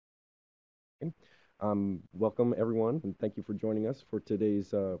Welcome everyone, and thank you for joining us for today's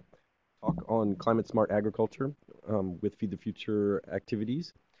talk on climate smart agriculture with Feed the Future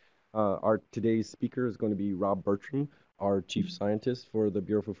activities. Our today's speaker is going to be Rob Bertram, our chief scientist for the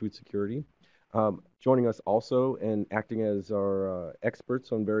Bureau for Food Security. Joining us also and acting as our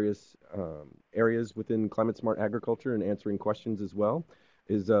experts on various areas within climate smart agriculture and answering questions as well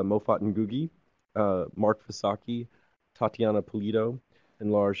is Moffatt Ngugi, Mark Visocky, Tatiana Pulido,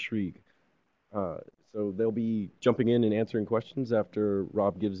 and Lars Schreeg. So they'll be jumping in and answering questions after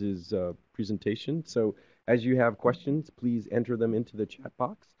Rob gives his presentation. So as you have questions, please enter them into the chat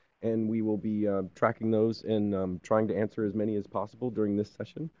box, and we will be tracking those and trying to answer as many as possible during this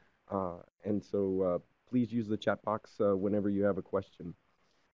session. And so please use the chat box whenever you have a question.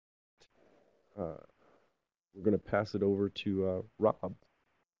 We're going to pass it over to Rob.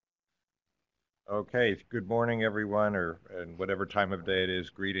 Okay, good morning, everyone, and whatever time of day it is,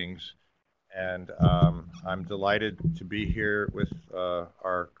 greetings. And I'm delighted to be here with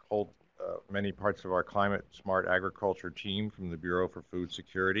many parts of our climate smart agriculture team from the Bureau for Food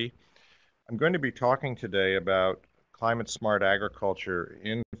Security. I'm going to be talking today about climate smart agriculture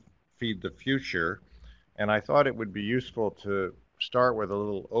in Feed the Future, and I thought it would be useful to start with a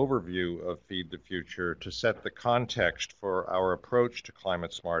little overview of Feed the Future to set the context for our approach to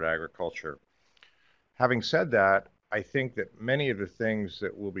climate smart agriculture. Having said that, I think that many of the things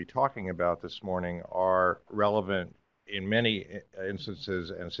that we'll be talking about this morning are relevant in many instances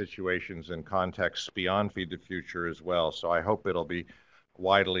and situations and contexts beyond Feed the Future as well. So I hope it'll be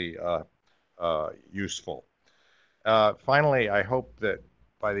widely useful. Finally, I hope that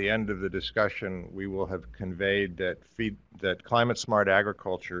by the end of the discussion, we will have conveyed that climate smart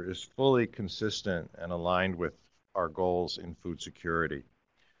agriculture is fully consistent and aligned with our goals in food security.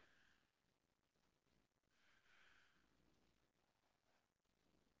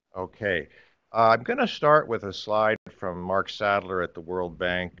 Okay, I'm going to start with a slide from Mark Sadler at the World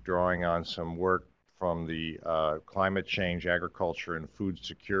Bank, drawing on some work from the Climate Change, Agriculture, and Food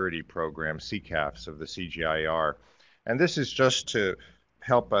Security Program, CCAFs, of the CGIAR. And this is just to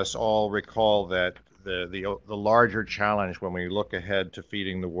help us all recall that the larger challenge when we look ahead to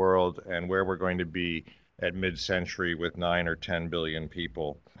feeding the world and where we're going to be at mid-century with 9 or 10 billion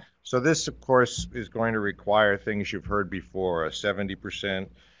people. So this, of course, is going to require things you've heard before, a 70%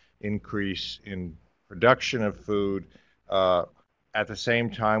 increase in production of food. At the same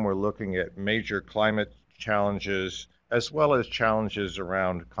time, we're looking at major climate challenges as well as challenges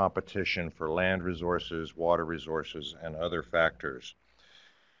around competition for land resources, water resources, and other factors.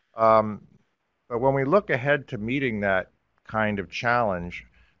 But when we look ahead to meeting that kind of challenge,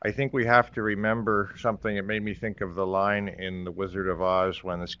 I think we have to remember something that made me think of the line in The Wizard of Oz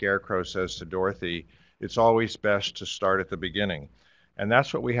when the Scarecrow says to Dorothy, "It's always best to start at the beginning." And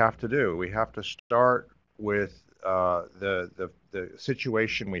that's what we have to do. We have to start with the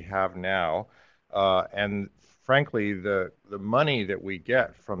situation we have now. And frankly, the money that we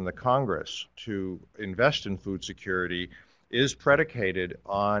get from the Congress to invest in food security is predicated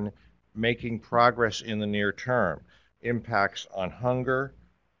on making progress in the near term, impacts on hunger,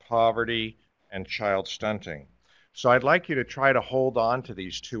 poverty, and child stunting. So I'd like you to try to hold on to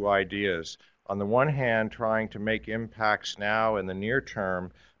these two ideas. On the one hand, trying to make impacts now in the near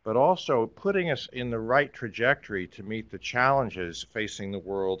term, but also putting us in the right trajectory to meet the challenges facing the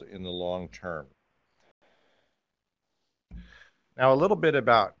world in the long term. Now, a little bit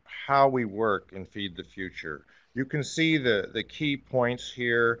about how we work in Feed the Future. You can see the key points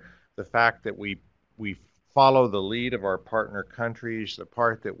here, the fact that we follow the lead of our partner countries, the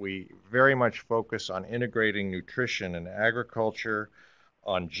part that we very much focus on integrating nutrition and agriculture,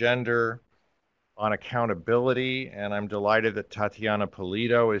 on gender, on accountability, and I'm delighted that Tatiana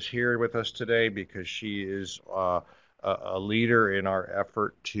Pulido is here with us today because she is a leader in our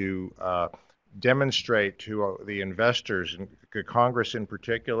effort to demonstrate to the investors, and Congress in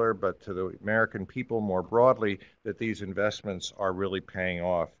particular, but to the American people more broadly, that these investments are really paying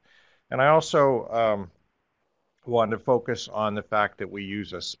off. And I also want to focus on the fact that we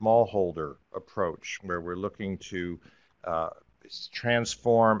use a smallholder approach where we're looking to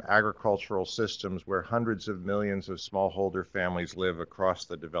transform agricultural systems where hundreds of millions of smallholder families live across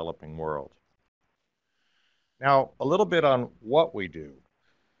the developing world. Now, a little bit on what we do.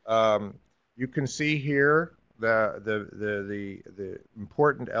 You can see here the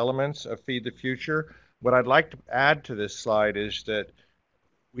important elements of Feed the Future. What I'd like to add to this slide is that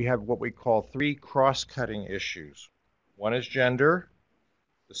we have what we call 3 cross-cutting issues. One is gender,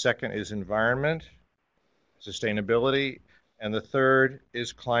 the second is environment, sustainability, and the third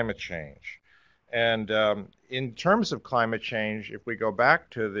is climate change. And in terms of climate change, if we go back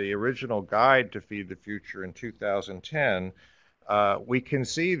to the original guide to Feed the Future in 2010, we can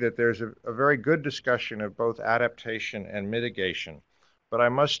see that there's a very good discussion of both adaptation and mitigation. But I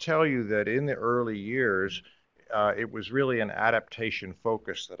must tell you that in the early years, it was really an adaptation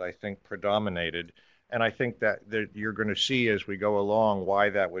focus that I think predominated. And I think that you're going to see as we go along why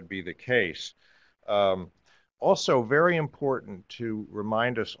that would be the case. Um, Also, very important to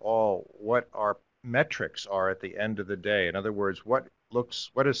remind us all what our metrics are at the end of the day. In other words, what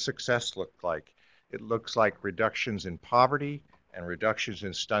does success look like? It looks like reductions in poverty and reductions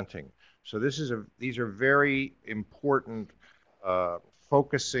in stunting. So these are very important uh,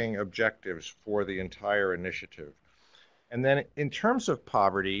 focusing objectives for the entire initiative. And then in terms of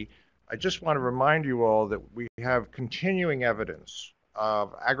poverty, I just want to remind you all that we have continuing evidence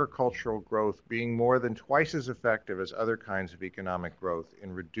of agricultural growth being more than twice as effective as other kinds of economic growth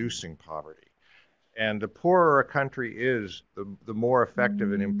in reducing poverty. And the poorer a country is, the more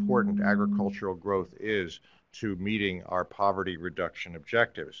effective and important agricultural growth is to meeting our poverty reduction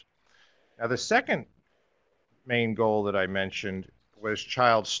objectives. Now, the second main goal that I mentioned was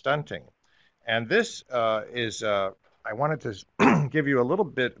child stunting. And this I wanted to give you a little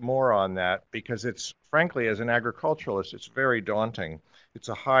bit more on that because it's, frankly, as an agriculturalist, it's very daunting. It's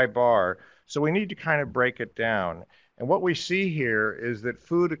a high bar. So we need to kind of break it down. And what we see here is that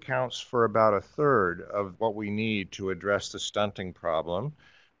food accounts for about a third of what we need to address the stunting problem.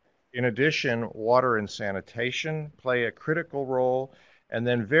 In addition, water and sanitation play a critical role. And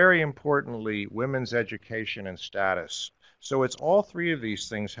then, very importantly, women's education and status. So it's all three of these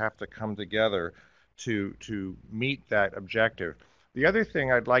things have to come together to meet that objective. The other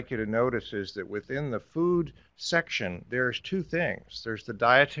thing I'd like you to notice is that within the food section, there's two things. There's the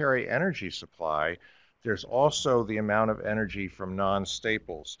dietary energy supply. There's also the amount of energy from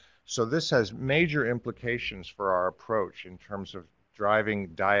non-staples. So this has major implications for our approach in terms of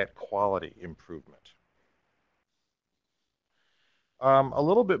driving diet quality improvement. A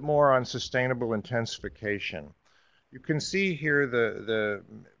little bit more on sustainable intensification. You can see here the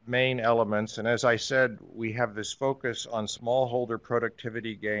main elements, and as I said, we have this focus on smallholder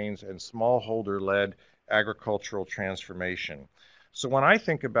productivity gains and smallholder-led agricultural transformation. So when I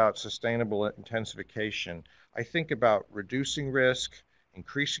think about sustainable intensification, I think about reducing risk,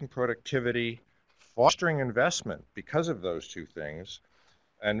 increasing productivity, fostering investment because of those two things,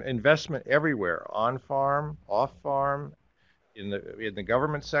 and investment everywhere, on farm, off farm, in the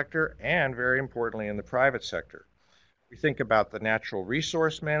government sector, and very importantly in the private sector. We think about the natural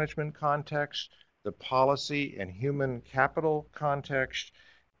resource management context, the policy and human capital context,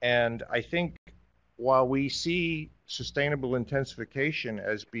 and I think while we see sustainable intensification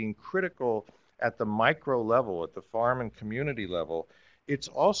as being critical at the micro level, at the farm and community level, it's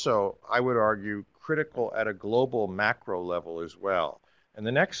also, I would argue, critical at a global macro level as well. And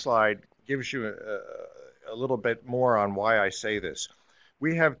the next slide gives you a little bit more on why I say this.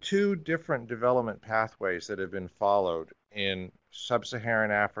 We have two different development pathways that have been followed in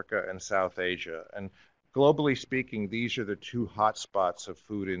sub-Saharan Africa and South Asia. And globally speaking, these are the two hotspots of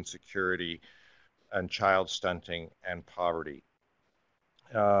food insecurity and child stunting and poverty.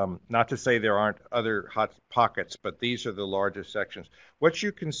 Not to say there aren't other hot pockets, but these are the largest sections. What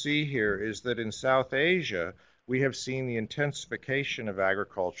you can see here is that in South Asia, we have seen the intensification of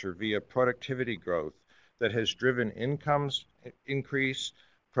agriculture via productivity growth that has driven incomes increase,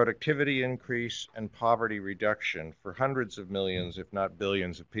 productivity increase, and poverty reduction for hundreds of millions, if not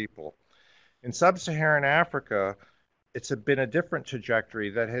billions of people. In sub-Saharan Africa, it's been a different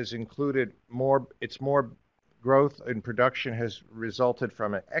trajectory that has included more growth in production has resulted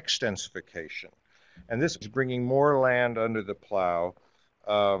from an extensification. And this is bringing more land under the plow,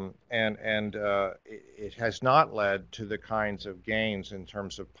 it has not led to the kinds of gains in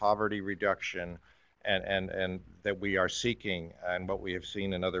terms of poverty reduction and that we are seeking and what we have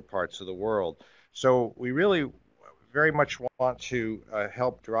seen in other parts of the world. So we really very much want to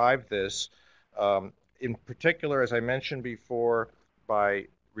help drive this, in particular, as I mentioned before, by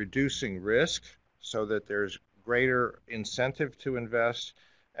reducing risk so that there's greater incentive to invest,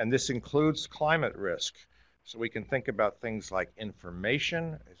 and this includes climate risk. So we can think about things like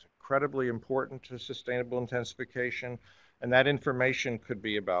information is incredibly important to sustainable intensification, and that information could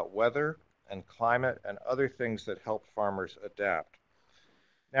be about weather and climate and other things that help farmers adapt.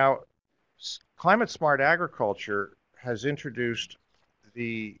 Now, climate smart agriculture has introduced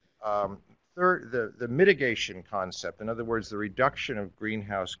the the mitigation concept, in other words, the reduction of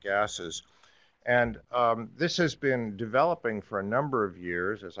greenhouse gases. And this has been developing for a number of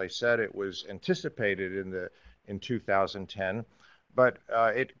years. As I said, it was anticipated in 2010. but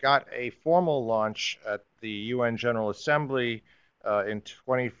it got a formal launch at the UN General Assembly in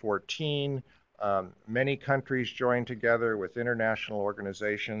 2014. Many countries joined together with international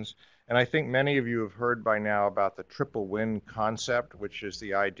organizations. And I think many of you have heard by now about the triple win concept, which is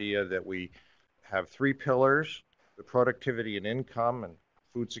the idea that we have three pillars: the productivity and income and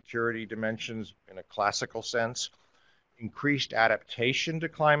food security dimensions in a classical sense, increased adaptation to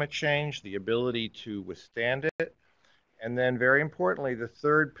climate change, the ability to withstand it, and then very importantly, the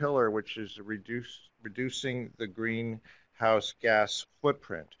third pillar, which is reducing the greenhouse gas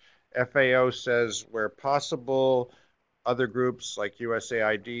footprint. FAO says where possible, other groups like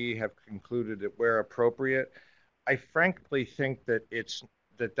USAID have concluded that where appropriate. I frankly think that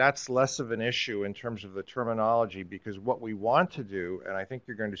that's less of an issue in terms of the terminology, because what we want to do, and I think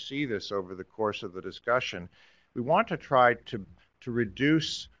you're going to see this over the course of the discussion, we want to try to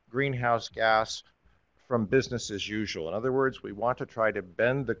reduce greenhouse gas from business as usual. In other words, we want to try to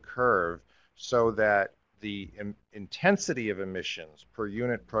bend the curve so that the intensity of emissions per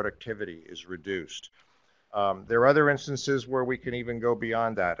unit productivity is reduced. There are other instances where we can even go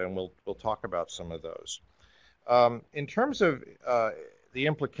beyond that, and we'll talk about some of those. In terms of the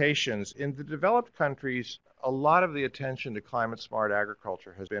implications, in the developed countries, a lot of the attention to climate-smart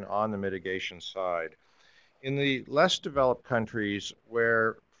agriculture has been on the mitigation side. In the less developed countries,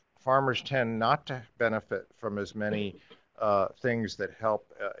 where farmers tend not to benefit from as many things that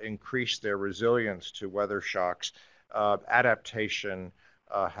help increase their resilience to weather shocks, adaptation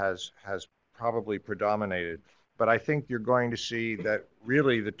has probably predominated. But I think you're going to see that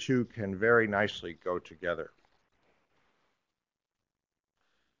really the two can very nicely go together.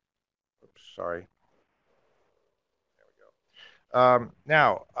 Oops, sorry. There we go.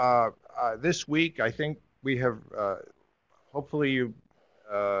 Now, this week, I think we have, hopefully you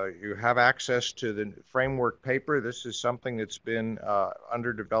have access to the framework paper. This is something that's been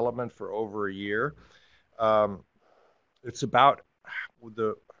under development for over a year. It's about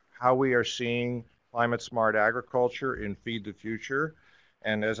how we are seeing climate-smart agriculture in Feed the Future.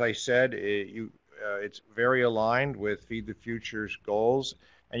 And as I said, it's very aligned with Feed the Future's goals.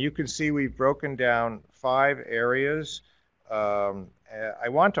 And you can see we've broken down 5 areas. I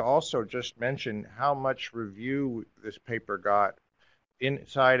want to also just mention how much review this paper got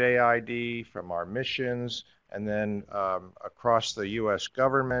inside AID, from our missions, and then across the U.S.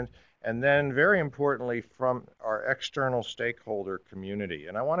 government, and then very importantly from our external stakeholder community.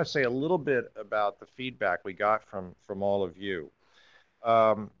 And I want to say a little bit about the feedback we got from all of you.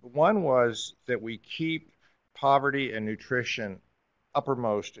 One was that we keep poverty and nutrition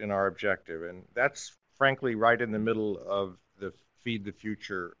uppermost in our objective, and that's frankly right in the middle of the Feed the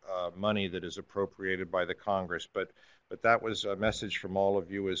Future money that is appropriated by the Congress, but that was a message from all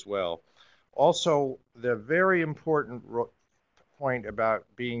of you as well. Also, the very important point about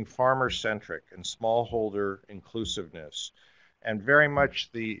being farmer-centric and smallholder inclusiveness, and very much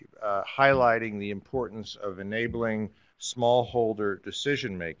the highlighting the importance of enabling smallholder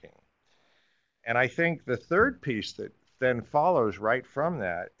decision-making. And I think the third piece that then follows right from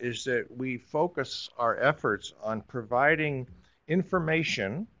that is that we focus our efforts on providing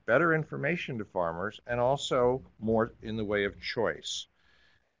information, better information to farmers, and also more in the way of choice.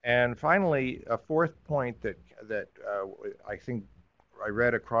 And finally, a fourth point that I think I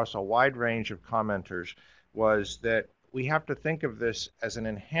read across a wide range of commenters was that we have to think of this as an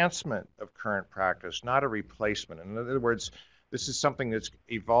enhancement of current practice, not a replacement. In other words, this is something that's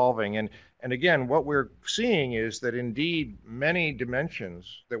evolving. And again, what we're seeing is that indeed many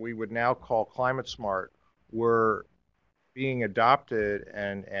dimensions that we would now call climate smart were being adopted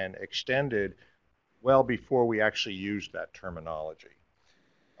and extended well before we actually used that terminology.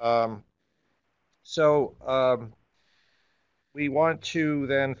 We want to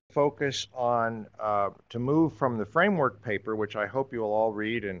then focus on, to move from the framework paper, which I hope you'll all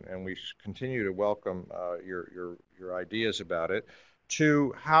read, and we continue to welcome your ideas about it,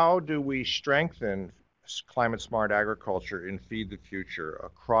 to how do we strengthen climate-smart agriculture in Feed the Future,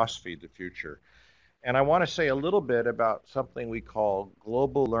 across Feed the Future. And I want to say a little bit about something we call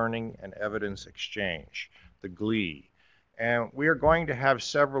Global Learning and Evidence Exchange, the GLE. And we are going to have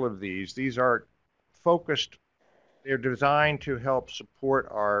several of these. These are focused, they're designed to help support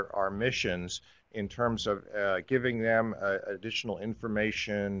our missions in terms of giving them additional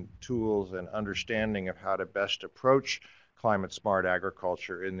information, tools, and understanding of how to best approach climate-smart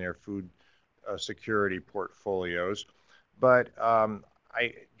agriculture in their food security portfolios. But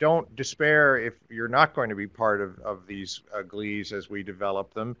I don't despair if you're not going to be part of these GLEs as we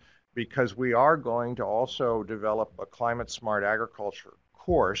develop them, because we are going to also develop a climate-smart agriculture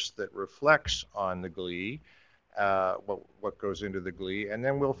course that reflects on the GLE. what goes into the GLE, and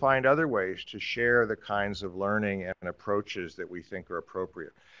then we'll find other ways to share the kinds of learning and approaches that we think are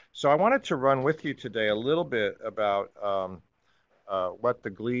appropriate. So I wanted to run with you today a little bit about what the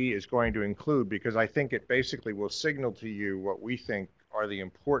GLE is going to include, because I think it basically will signal to you what we think are the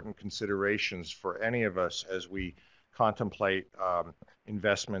important considerations for any of us as we contemplate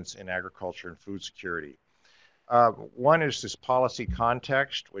investments in agriculture and food security. One is this policy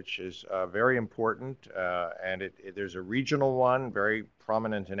context, which is very important, and there's a regional one, very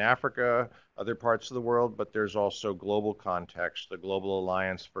prominent in Africa, other parts of the world, but there's also global context, the Global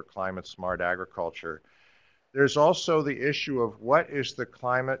Alliance for Climate Smart Agriculture. There's also the issue of what is the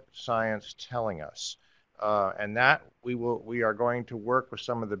climate science telling us, and that we are going to work with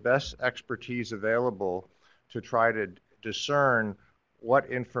some of the best expertise available to try to discern what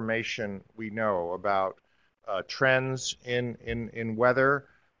information we know about trends in weather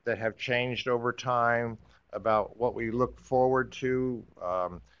that have changed over time, about what we look forward to,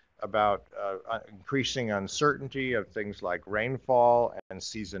 about increasing uncertainty of things like rainfall and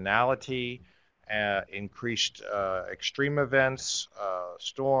seasonality, increased extreme events,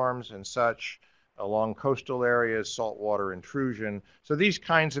 storms and such, along coastal areas, saltwater intrusion. So these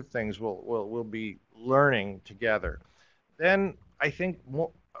kinds of things we'll be learning together. Then I think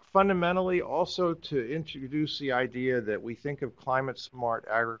fundamentally also to introduce the idea that we think of climate smart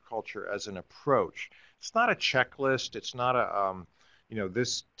agriculture as an approach. It's not a checklist. It's not a,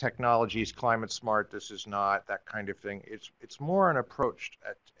 this technology is climate smart, this is not, that kind of thing. It's more an approach,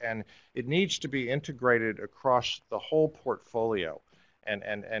 and it needs to be integrated across the whole portfolio.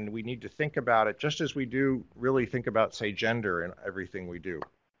 And we need to think about it just as we do really think about, say, gender in everything we do.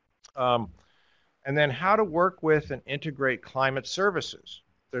 And then how to work with and integrate climate services.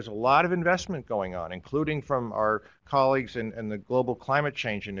 There's a lot of investment going on, including from our colleagues in the Global Climate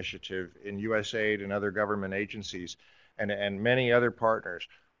Change Initiative in USAID and other government agencies and many other partners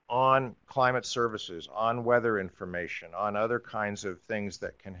on climate services, on weather information, on other kinds of things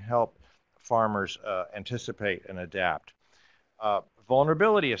that can help farmers anticipate and adapt.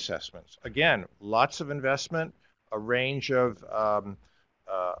 Vulnerability assessments. Again, lots of investment, a range of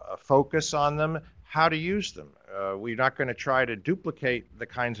a focus on them, how to use them. We're not going to try to duplicate the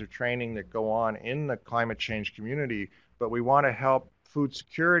kinds of training that go on in the climate change community, but we want to help food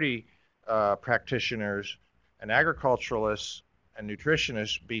security practitioners and agriculturalists and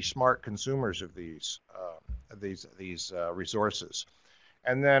nutritionists be smart consumers of these resources.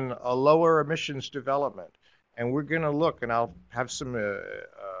 And then a lower emissions development. And we're going to look, and I'll have some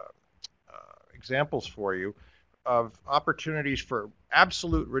examples for you, of opportunities for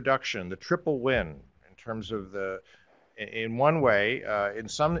absolute reduction, the triple win, in terms of in one way, in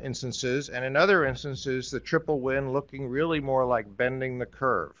some instances, and in other instances, the triple win looking really more like bending the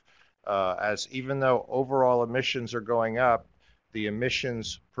curve, as even though overall emissions are going up, the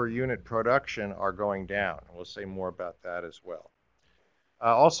emissions per unit production are going down. And we'll say more about that as well. I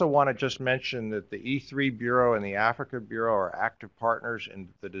also want to just mention that the E3 Bureau and the Africa Bureau are active partners in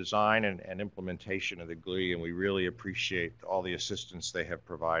the design and implementation of the GLE, and we really appreciate all the assistance they have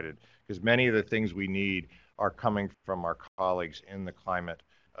provided, because many of the things we need are coming from our colleagues in the climate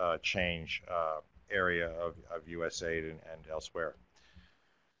change area of USAID and elsewhere.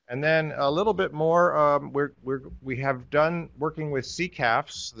 And then a little bit more, we have done working with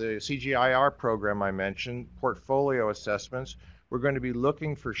CCAFs, the CGIAR program I mentioned, portfolio assessments. We're going to be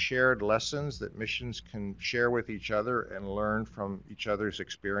looking for shared lessons that missions can share with each other and learn from each other's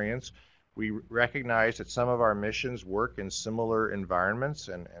experience. We recognize that some of our missions work in similar environments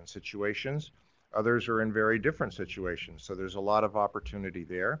and situations. Others are in very different situations, so there's a lot of opportunity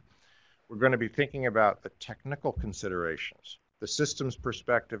there. We're going to be thinking about the technical considerations, the systems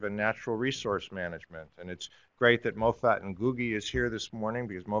perspective, and natural resource management. And it's great that Moffatt and Ngugi is here this morning,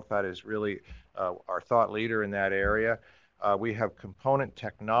 because Moffatt is really our thought leader in that area. We have component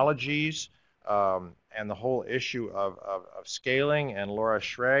technologies and the whole issue of scaling, and Laura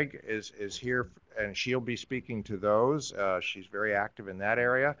Schreeg is here, and she'll be speaking to those. She's very active in that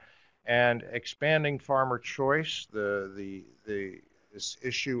area. And expanding farmer choice, this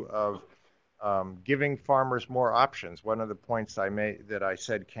issue of giving farmers more options. One of the points I made that I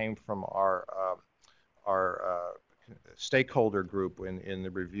said came from our stakeholder group in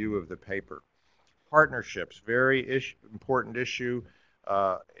the review of the paper. Partnerships, very important issue,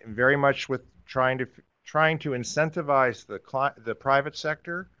 very much with trying to incentivize the private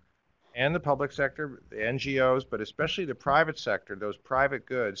sector and the public sector, the NGOs, but especially the private sector, those private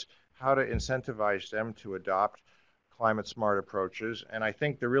goods, how to incentivize them to adopt climate smart approaches. And I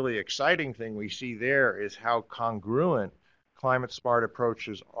think the really exciting thing we see there is how congruent climate smart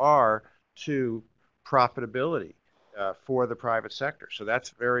approaches are to profitability for the private sector. So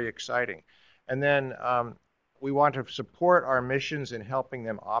that's very exciting. And then we want to support our missions in helping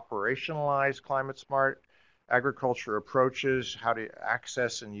them operationalize climate smart agriculture approaches, how to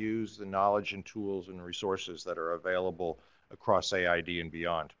access and use the knowledge and tools and resources that are available across AID and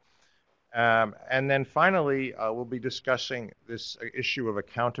beyond. And then finally, we'll be discussing this issue of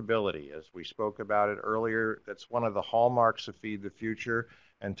accountability. As we spoke about it earlier, that's one of the hallmarks of Feed the Future,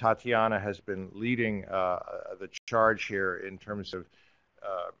 and Tatiana has been leading the charge here in terms of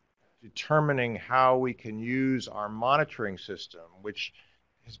determining how we can use our monitoring system, which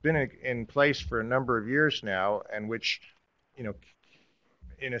has been in place for a number of years now, and which,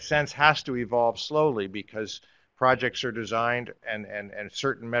 in a sense, has to evolve slowly because projects are designed and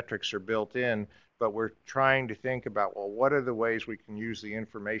certain metrics are built in, but we're trying to think about, well, what are the ways we can use the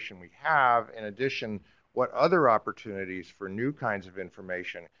information we have? In addition, what other opportunities for new kinds of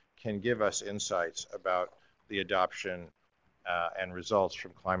information can give us insights about the adoption and results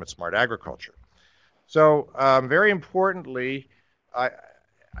from climate smart agriculture? So very importantly,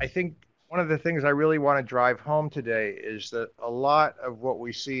 I think one of the things I really want to drive home today is that a lot of what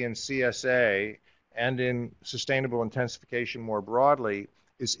we see in CSA and in sustainable intensification more broadly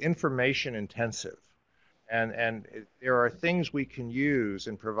is information intensive. And there are things we can use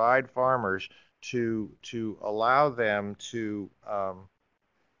and provide farmers to allow them to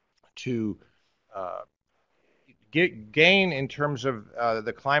gain in terms of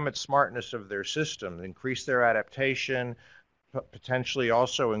the climate smartness of their system, increase their adaptation, potentially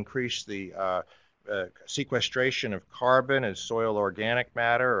also increase the sequestration of carbon as soil organic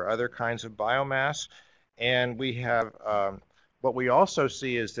matter or other kinds of biomass. And we have, what we also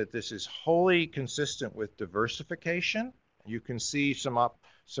see is that this is wholly consistent with diversification. You can see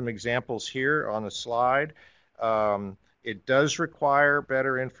some examples here on the slide. It does require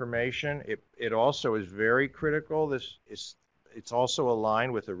better information. It also is very critical. It's also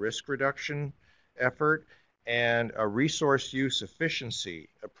aligned with a risk reduction effort and a resource use efficiency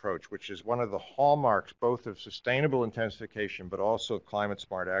approach, which is one of the hallmarks both of sustainable intensification but also climate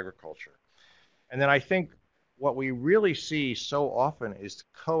smart agriculture. And then I think what we really see so often is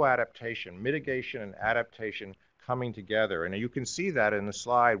co-adaptation, mitigation and adaptation coming together. And you can see that in the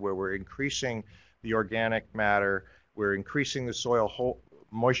slide where we're increasing the organic matter, we're increasing the soil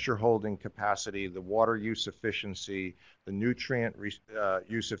moisture holding capacity, the water use efficiency, the nutrient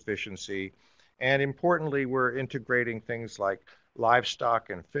use efficiency, and importantly, we're integrating things like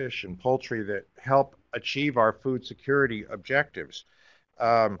livestock and fish and poultry that help achieve our food security objectives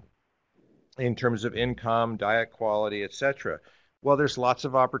in terms of income, diet quality, etc. Well, there's lots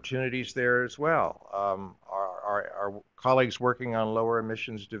of opportunities there as well. Our colleagues working on lower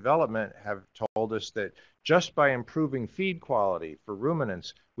emissions development have told us that just by improving feed quality for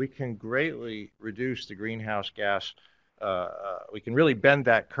ruminants, we can greatly reduce the greenhouse gas. We can really bend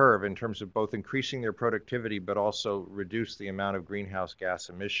that curve in terms of both increasing their productivity but also reduce the amount of greenhouse gas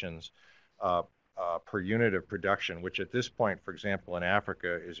emissions per unit of production, which at this point, for example, in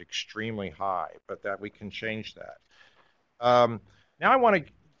Africa is extremely high, but that we can change that. Now I want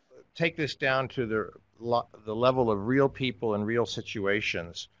to take this down to the level of real people and real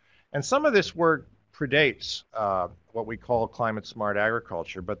situations. And some of this work predates what we call climate smart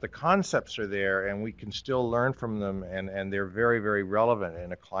agriculture, but the concepts are there and we can still learn from them, and they're very, very relevant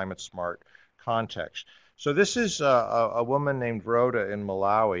in a climate smart context. So this is a woman named Rhoda in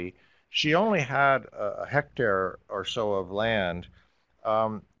Malawi. She only had a hectare or so of land,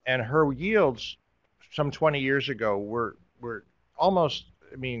 and her yields some 20 years ago were almost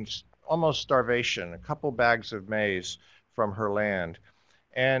starvation, a couple bags of maize from her land.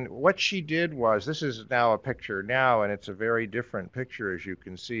 And what she did was, this is now a picture now, and it's a very different picture, as you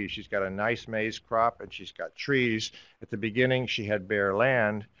can see. She's got a nice maize crop, and she's got trees. At the beginning, she had bare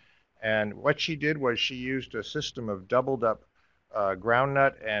land. And what she did was she used a system of doubled up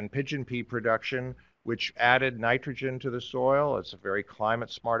groundnut and pigeon pea production, which added nitrogen to the soil. It's a very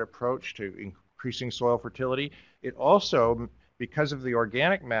climate smart approach to increasing soil fertility. It also, because of the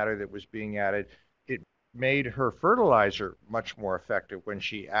organic matter that was being added, it made her fertilizer much more effective when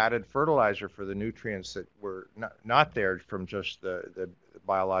she added fertilizer for the nutrients that were not there from just the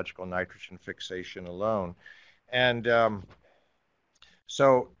biological nitrogen fixation alone. And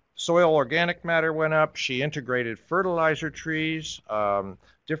so soil organic matter went up. She integrated fertilizer trees,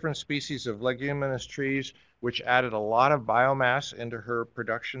 different species of leguminous trees, which added a lot of biomass into her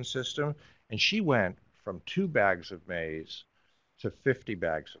production system. And she went from 2 bags of maize to 50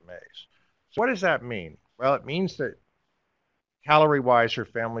 bags of maize. So what does that mean? Well, it means that calorie-wise, her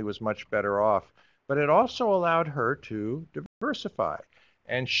family was much better off, but it also allowed her to diversify.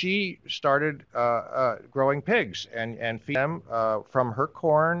 And she started growing pigs and feed them from her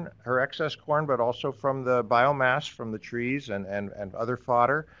corn, her excess corn, but also from the biomass from the trees and other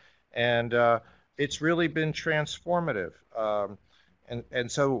fodder. And it's really been transformative.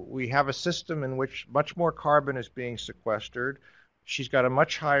 And so we have a system in which much more carbon is being sequestered. She's got a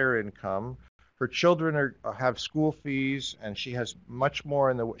much higher income. Her children have school fees, and she has much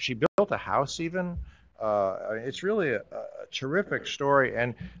more in the. She built a house even. It's really a terrific story,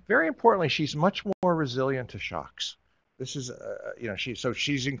 and very importantly, she's much more resilient to shocks. This is,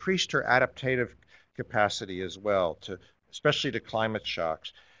 she's increased her adaptive capacity as well, to especially to climate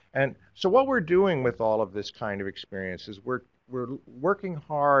shocks. And so, what we're doing with all of this kind of experience is we're working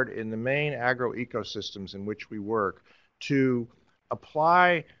hard in the main agro ecosystems in which we work to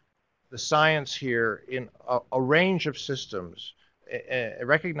apply the science here in a range of systems,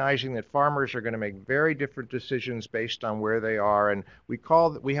 recognizing that farmers are going to make very different decisions based on where they are. And we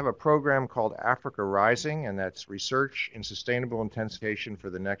have a program called Africa Rising, and that's research in sustainable intensification for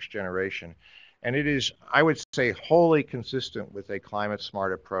the next generation. And it is, I would say, wholly consistent with a climate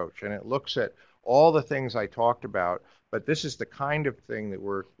smart approach. And it looks at all the things I talked about, but this is the kind of thing that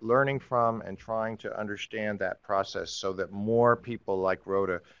we're learning from and trying to understand that process so that more people like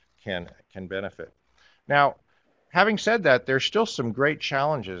Rhoda can benefit. Now, having said that, there's still some great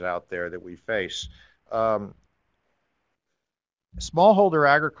challenges out there that we face. Smallholder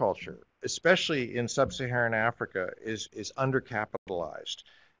agriculture, especially in sub-Saharan Africa, is undercapitalized.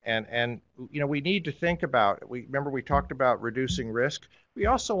 And we need to think about, remember we talked about reducing risk. We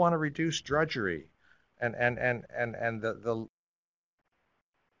also want to reduce drudgery and the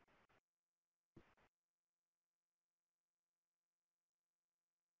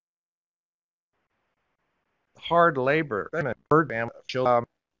hard labor,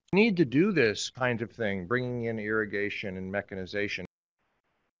 need to do this kind of thing, bringing in irrigation and mechanization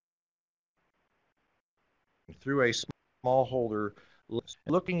through a smallholder,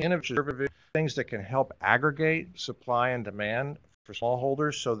 looking innovative things that can help aggregate supply and demand for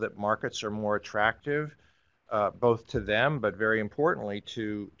smallholders so that markets are more attractive, both to them, but very importantly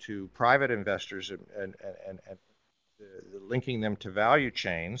to private investors and linking them to value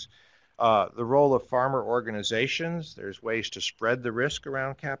chains. The role of farmer organizations, there's ways to spread the risk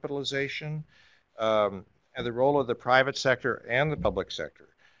around capitalization, and the role of the private sector and the public sector.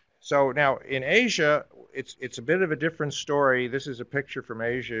 So now in Asia, it's a bit of a different story. This is a picture from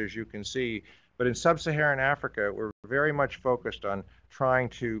Asia, as you can see, but in sub-Saharan Africa, we're very much focused on trying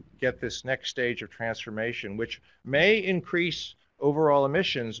to get this next stage of transformation, which may increase overall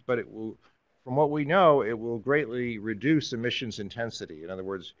emissions, but it will, from what we know, it will greatly reduce emissions intensity. In other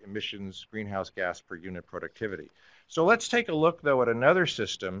words, emissions, greenhouse gas per unit productivity. So let's take a look, though, at another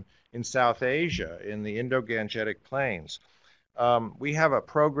system in South Asia, in the Indo-Gangetic Plains. We have a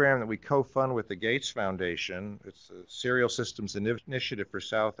program that we co-fund with the Gates Foundation. It's a Serial Systems Initiative for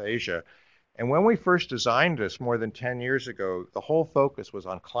South Asia. And when we first designed this more than 10 years ago, the whole focus was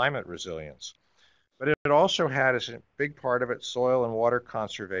on climate resilience. But it also had as a big part of it soil and water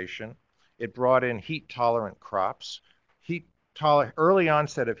conservation. It brought in heat-tolerant crops. Early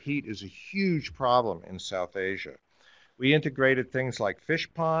onset of heat is a huge problem in South Asia. We integrated things like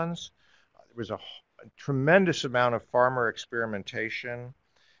fish ponds. There was a tremendous amount of farmer experimentation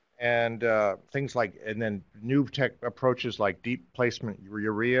and things like, and then new tech approaches like deep placement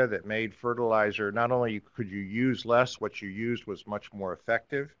urea that made fertilizer, not only could you use less, what you used was much more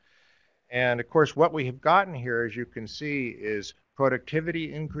effective. And of course, what we have gotten here, as you can see, is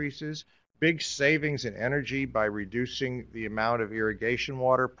productivity increases, big savings in energy by reducing the amount of irrigation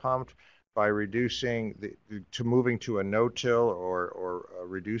water pumped, by reducing to moving to a no-till or a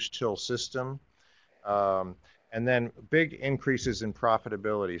reduced till system. And then big increases in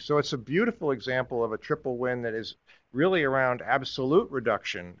profitability. So it's a beautiful example of a triple win that is really around absolute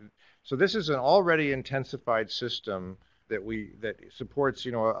reduction. So this is an already intensified system that supports,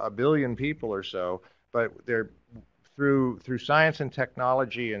 a billion people or so, but through science and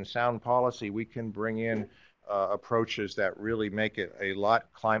technology and sound policy, we can bring in approaches that really make it a lot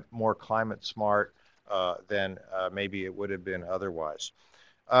more climate smart than maybe it would have been otherwise.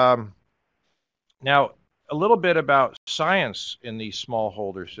 Now, a little bit about science in these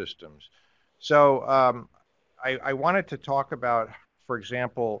smallholder systems. So I wanted to talk about, for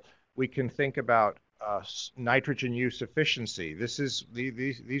example, we can think about nitrogen use efficiency.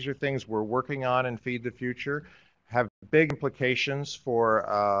 These are things we're working on in Feed the Future, have big implications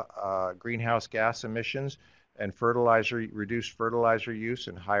for greenhouse gas emissions and reduced fertilizer use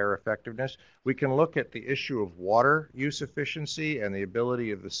and higher effectiveness. We can look at the issue of water use efficiency and the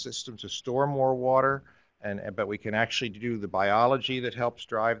ability of the system to store more water but we can actually do the biology that helps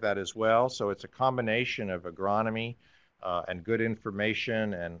drive that as well. So it's a combination of agronomy and good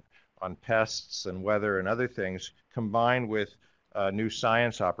information and on pests and weather and other things, combined with new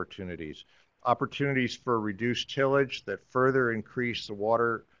science opportunities. Opportunities for reduced tillage that further increase the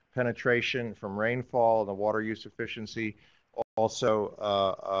water penetration from rainfall and the water use efficiency,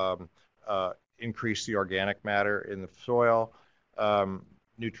 also increase the organic matter in the soil.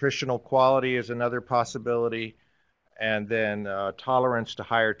 Nutritional quality is another possibility. And then tolerance to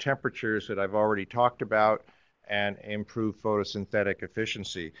higher temperatures that I've already talked about, and improve photosynthetic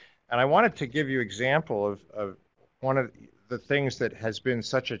efficiency. And I wanted to give you an example of one of the things that has been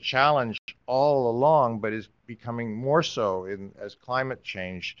such a challenge all along, but is becoming more so as climate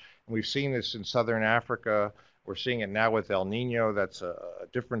change. And we've seen this in Southern Africa. We're seeing it now with El Nino. That's a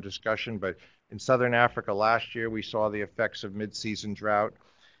different discussion. But in Southern Africa last year, we saw the effects of mid-season drought.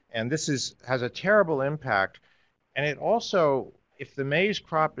 And this has a terrible impact. And it also, if the maize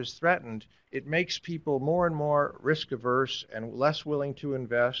crop is threatened, it makes people more and more risk averse and less willing to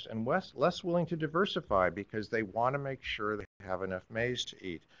invest and less willing to diversify because they want to make sure they have enough maize to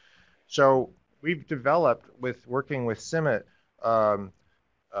eat. So we've developed, working with CIMMYT,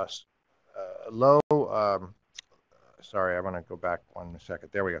 sorry, I want to go back 1 second.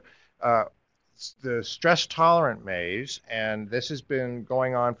 There we go. The stress-tolerant maize, and this has been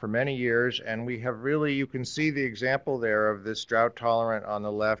going on for many years, and we have really, you can see the example there of this drought-tolerant on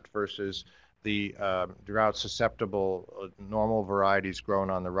the left versus the drought-susceptible normal varieties grown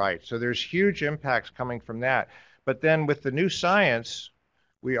on the right. So there's huge impacts coming from that. But then with the new science,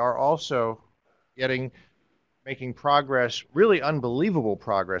 we are also making progress, really unbelievable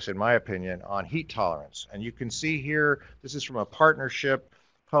progress, in my opinion, on heat tolerance. And you can see here, this is from a partnership,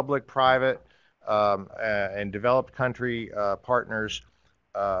 public-private, and developed country partners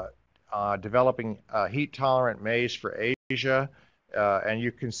developing heat-tolerant maize for Asia. And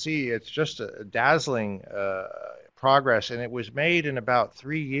you can see it's just a dazzling progress, and it was made in about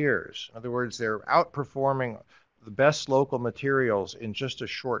 3 years. In other words, they're outperforming the best local materials in just a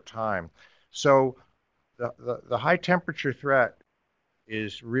short time. So the high temperature threat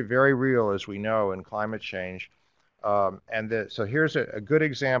is very real, as we know, in climate change. So here's a good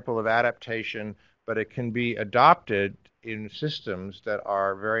example of adaptation, but it can be adopted in systems that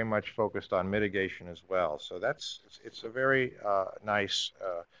are very much focused on mitigation as well. So it's a very nice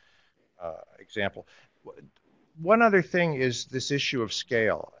example. One other thing is this issue of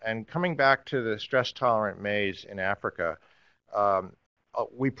scale. And coming back to the stress-tolerant maize in Africa,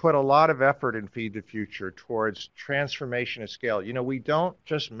 we put a lot of effort in Feed the Future towards transformation at scale. You know, we don't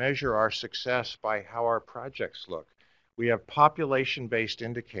just measure our success by how our projects look. We have population-based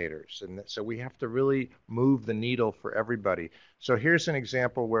indicators, and so we have to really move the needle for everybody. So here's an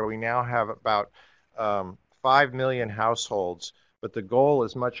example where we now have about 5 million households, but the goal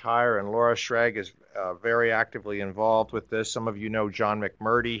is much higher, and Laura Schreeg is very actively involved with this. Some of you know John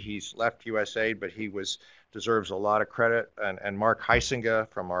McMurdy. He's left USAID, but he deserves a lot of credit. And Mark Heisinga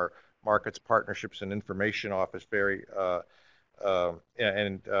from our Markets, Partnerships, and Information Office,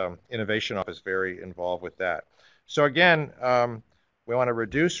 Innovation Office, very involved with that. So again, we want to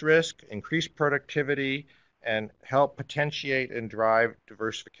reduce risk, increase productivity, and help potentiate and drive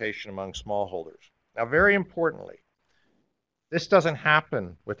diversification among smallholders. Now, very importantly, this doesn't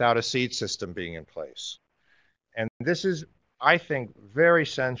happen without a seed system being in place. And this is, I think, very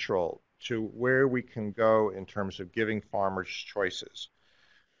central to where we can go in terms of giving farmers choices.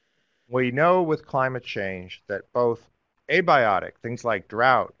 We know with climate change that both abiotic, things like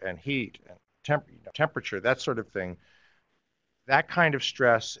drought and heat and temperature, that sort of thing, that kind of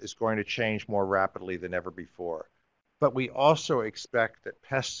stress is going to change more rapidly than ever before. But we also expect that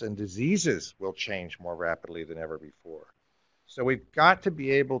pests and diseases will change more rapidly than ever before. So we've got to be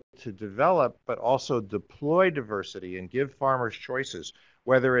able to develop, but also deploy diversity and give farmers choices,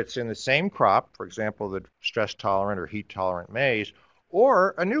 whether it's in the same crop, for example, the stress-tolerant or heat-tolerant maize,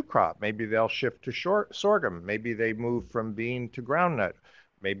 or a new crop. Maybe they'll shift to sorghum. Maybe they move from bean to groundnut,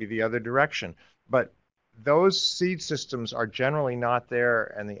 maybe the other direction. But those seed systems are generally not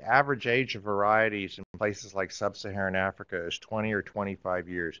there, and the average age of varieties in places like sub-Saharan Africa is 20 or 25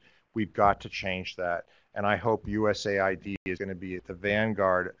 years. We've got to change that, and I hope USAID is going to be at the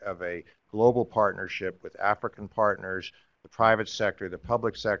vanguard of a global partnership with African partners, the private sector, the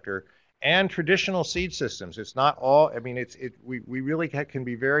public sector, and traditional seed systems. It's not all, I mean, we really can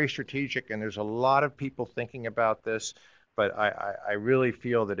be very strategic, and there's a lot of people thinking about this, but I really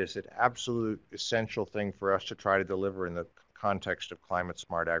feel that it's an absolute essential thing for us to try to deliver in the context of climate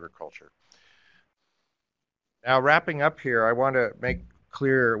smart agriculture. Now, wrapping up here, I want to make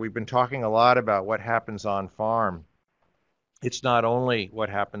clear, we've been talking a lot about what happens on farm. It's not only what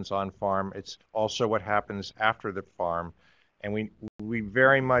happens on farm, it's also what happens after the farm. And we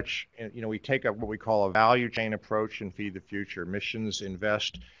very much, we take what we call a value chain approach in Feed the Future. Missions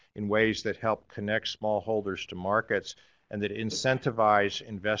invest in ways that help connect smallholders to markets and that incentivize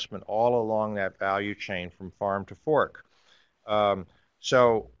investment all along that value chain from farm to fork.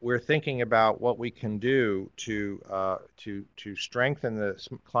 So we're thinking about what we can do to strengthen the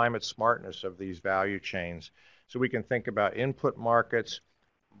climate smartness of these value chains. So we can think about input markets,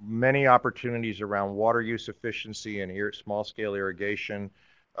 many opportunities around water use efficiency and small-scale irrigation.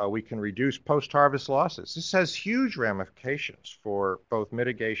 We can reduce post-harvest losses. This has huge ramifications for both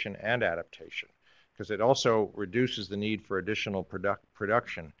mitigation and adaptation because it also reduces the need for additional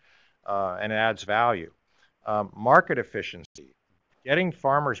production and adds value. Market efficiency, getting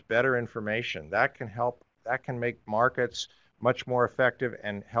farmers better information, that can make markets much more effective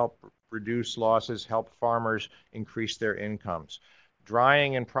and help reduce losses, help farmers increase their incomes.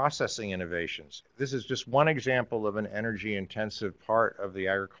 Drying and processing innovations. This is just one example of an energy-intensive part of the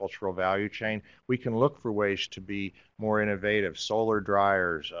agricultural value chain. We can look for ways to be more innovative, solar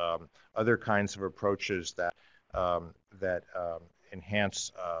dryers, other kinds of approaches that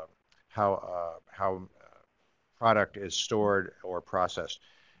enhance how product is stored or processed.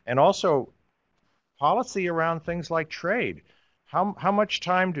 And also policy around things like trade. How much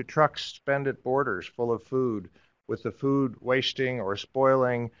time do trucks spend at borders full of food with the food wasting or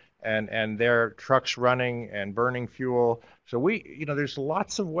spoiling and their trucks running and burning fuel? So there's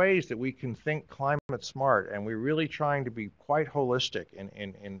lots of ways that we can think climate smart, and we're really trying to be quite holistic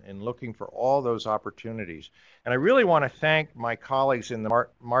in looking for all those opportunities. And I really want to thank my colleagues in the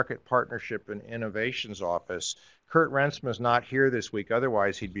Market Partnership and Innovations Office. Kurt Rensma is not here this week,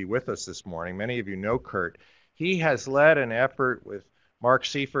 otherwise he'd be with us this morning. Many of you know Kurt. He has led an effort with Mark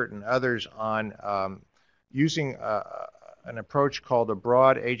Seifert and others on using an approach called a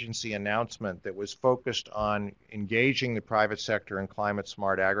broad agency announcement that was focused on engaging the private sector in climate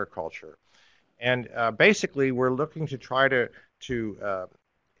smart agriculture. And basically, we're looking to try to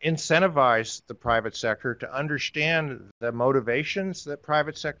incentivize the private sector to understand the motivations that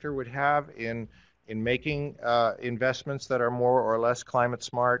private sector would have in making investments that are more or less climate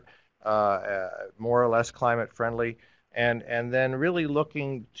smart, more or less climate friendly, and then really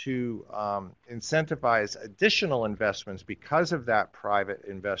looking to incentivize additional investments because of that private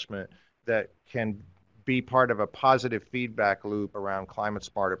investment that can be part of a positive feedback loop around climate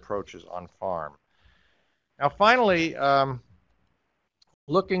smart approaches on farm. Now finally,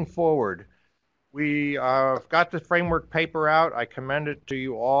 looking forward, we got the framework paper out. I commend it to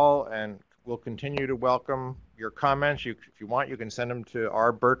you all, and we'll continue to welcome your comments. If you want, you can send them to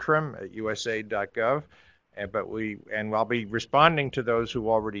rbertram@usaid.gov. And I'll be responding to those who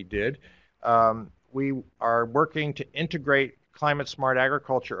already did. We are working to integrate climate smart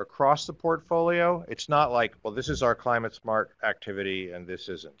agriculture across the portfolio. It's not like, well, this is our climate smart activity and this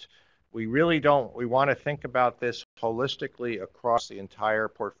isn't. We really don't. We want to think about this holistically across the entire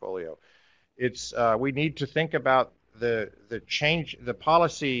portfolio. We need to think about the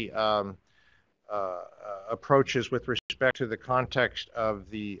policy approaches with respect to the context of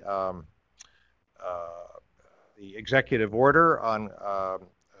the executive order on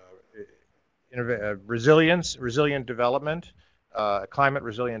resilient development, climate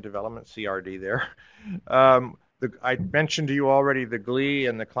resilient development, CRD there. I mentioned to you already the GLE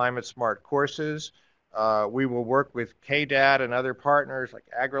and the climate smart courses. We will work with KDAD and other partners like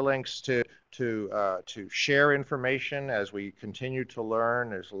AgriLinks to share information as we continue to learn.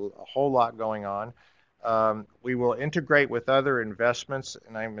 There's a whole lot going on. We will integrate with other investments,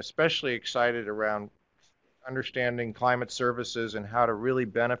 and I'm especially excited around understanding climate services and how to really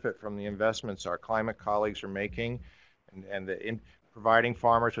benefit from the investments our climate colleagues are making and providing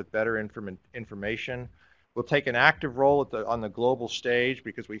farmers with better information. We'll take an active role on the global stage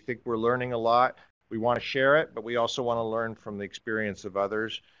because we think we're learning a lot. We want to share it, but we also want to learn from the experience of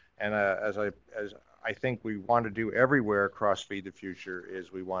others. And as I think we want to do everywhere across Feed the Future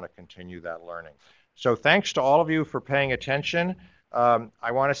is we want to continue that learning. So thanks to all of you for paying attention.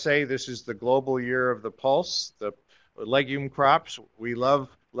 I want to say this is the global year of the pulse, the legume crops. We love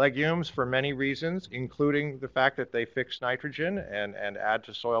legumes for many reasons, including the fact that they fix nitrogen and add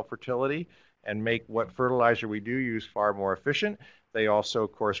to soil fertility and make what fertilizer we do use far more efficient. They also,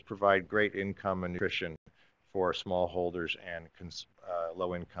 of course, provide great income and nutrition for smallholders and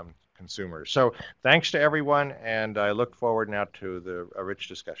low-income consumers. So thanks to everyone, and I look forward now to a rich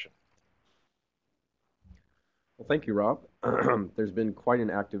discussion. Well, thank you, Rob. There's been quite an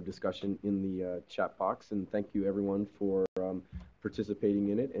active discussion in the chat box, and thank you everyone for participating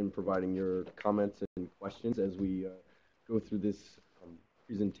in it and providing your comments and questions as we go through this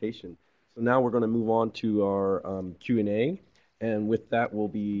presentation. So now we're going to move on to our Q&A, and with that,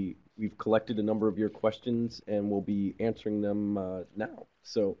 we've collected a number of your questions, and we'll be answering them now.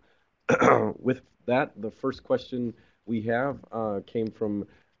 So with that, the first question we have came from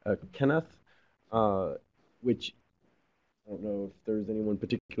Kenneth. Which I don't know if there's anyone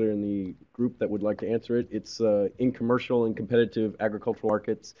particular in the group that would like to answer it. It's in commercial and competitive agricultural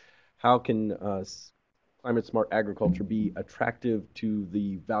markets, how can climate smart agriculture be attractive to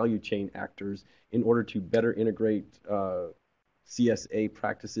the value chain actors in order to better integrate CSA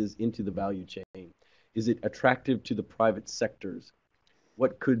practices into the value chain? Is it attractive to the private sectors?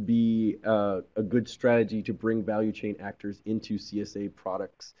 What could be a good strategy to bring value chain actors into CSA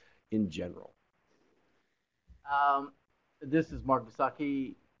products in general? This is Mark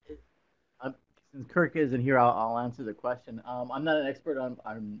Visocky. Since Kirk isn't here, I'll answer the question. I'm not an expert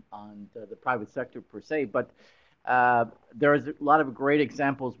on the private sector per se, but there's a lot of great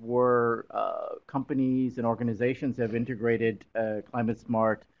examples where companies and organizations have integrated climate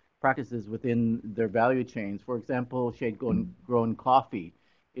smart practices within their value chains. For example, shade-grown coffee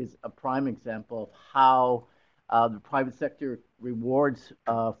is a prime example of how the private sector rewards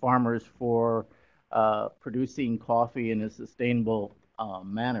farmers for producing coffee in a sustainable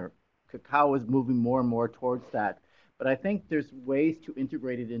manner. Cacao is moving more and more towards that. But I think there's ways to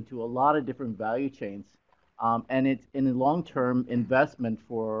integrate it into a lot of different value chains. And it's in a long-term investment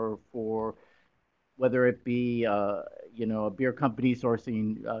for whether it be a beer company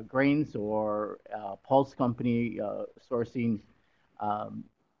sourcing grains or a pulse company sourcing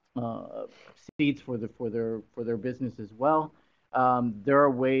seeds for their business as well. There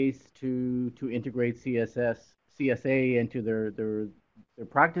are ways to integrate CSA into their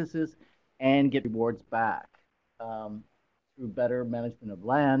practices and get rewards back through better management of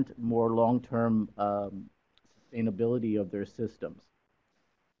land, more long-term sustainability of their systems.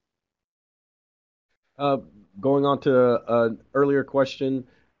 Going on to an earlier question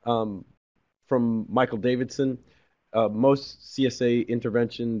from Michael Davidson, most CSA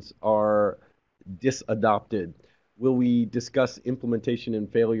interventions are disadopted. Will we discuss implementation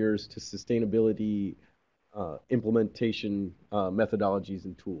and failures to sustainability implementation methodologies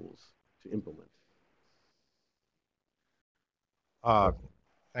and tools to implement?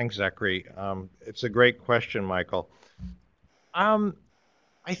 Thanks, Zachary. It's a great question, Michael. I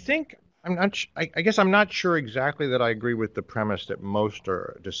think I guess I'm not sure exactly that I agree with the premise that most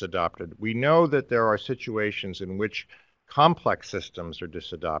are disadopted. We know that there are situations in which complex systems are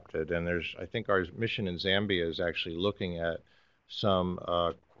disadopted, and I think our mission in Zambia is actually looking at some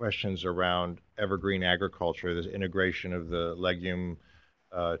questions around evergreen agriculture, the integration of the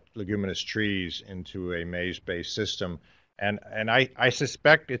leguminous trees into a maize-based system. And I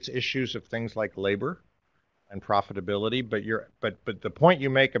suspect it's issues of things like labor and profitability, but the point you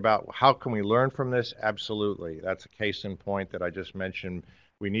make about how can we learn from this, absolutely. That's a case in point that I just mentioned.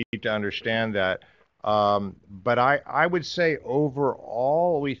 We need to understand that. But I would say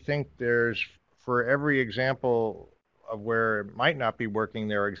overall, we think for every example of where it might not be working,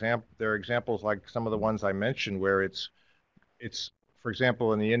 there are examples like some of the ones I mentioned where it's for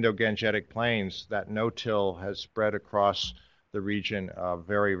example, in the Indo-Gangetic Plains, that no-till has spread across the region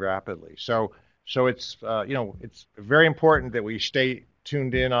very rapidly. So it's it's very important that we stay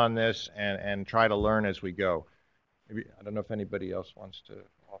tuned in on this and try to learn as we go. Maybe I don't know if anybody else wants to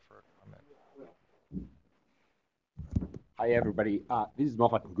offer a comment. Hi everybody. This is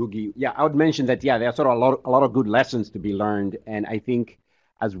Moffatt from Ngugi. Yeah, I would mention that there are sort of a lot of good lessons to be learned, and I think,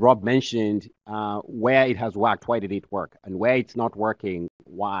 as Rob mentioned, where it has worked, why did it work, and where it's not working,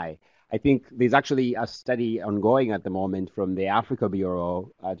 why? I think there's actually a study ongoing at the moment from the Africa Bureau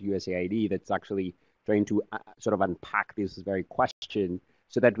at USAID that's actually trying to sort of unpack this very question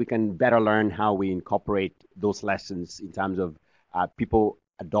so that we can better learn how we incorporate those lessons in terms of people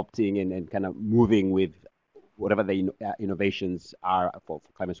adopting and kind of moving with whatever the innovations are for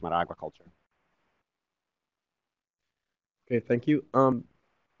climate smart agriculture. Okay, thank you.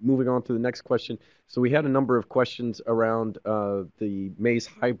 Moving on to the next question. So we had a number of questions around the maize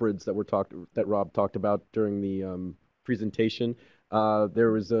hybrids that Rob talked about during the presentation.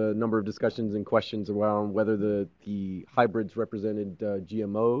 There was a number of discussions and questions around whether the hybrids represented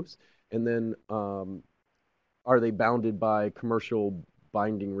GMOs, and then are they bounded by commercial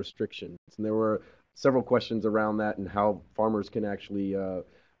binding restrictions? And there were several questions around that and how farmers can actually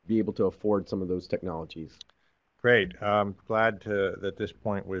be able to afford some of those technologies. Great. I'm glad that this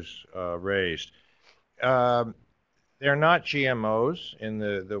point was raised. They're not GMOs in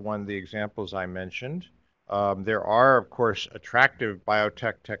the examples I mentioned. There are, of course, attractive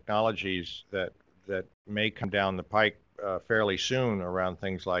biotech technologies that may come down the pike fairly soon around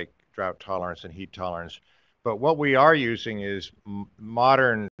things like drought tolerance and heat tolerance. But what we are using is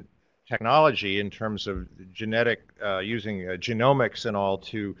modern technology in terms of using genomics and all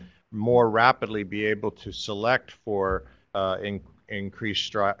to more rapidly be able to select for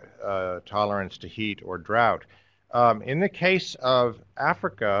increased tolerance to heat or drought. In the case of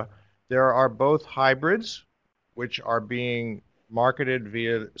Africa, there are both hybrids, which are being marketed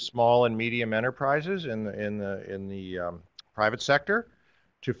via small and medium enterprises in the private sector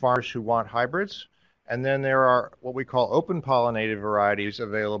to farmers who want hybrids. And then there are what we call open pollinated varieties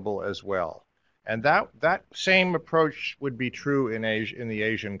available as well. And that same approach would be true in the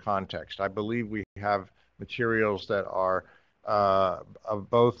Asian context. I believe we have materials that are of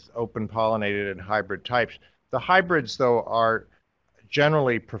both open pollinated and hybrid types. The hybrids, though, are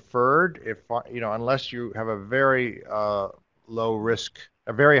generally preferred unless you have a very low risk,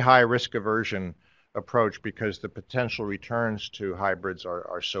 a very high risk aversion approach, because the potential returns to hybrids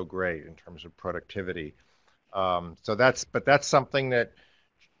are so great in terms of productivity. But that's something that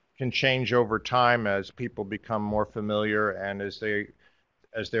can change over time as people become more familiar and as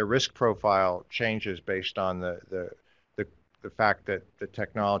their risk profile changes based on the fact that the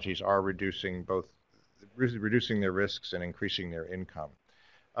technologies are reducing their risks and increasing their income.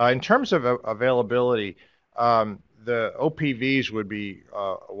 In terms of availability, the OPVs would be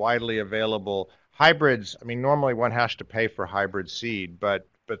widely available. Hybrids, I mean, normally one has to pay for hybrid seed, but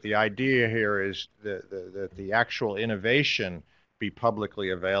the idea here is that the actual innovation be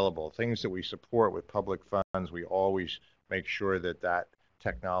publicly available. Things that we support with public funds, we always make sure that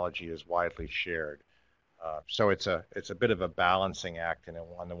technology is widely shared. So it's a bit of a balancing act, and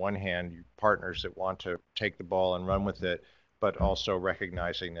on the one hand, partners that want to take the ball and run with it, but also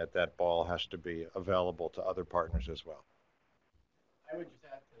recognizing that ball has to be available to other partners as well. I would just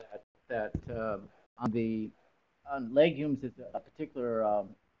add to that on legumes is a particular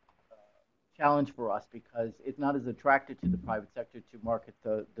challenge for us because it's not as attractive to the private sector to market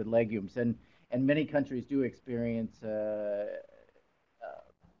the legumes, and many countries do experience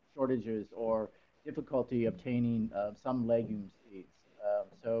shortages or difficulty obtaining some legume seeds.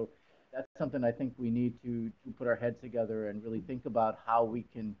 So that's something I think we need to put our heads together and really think about how we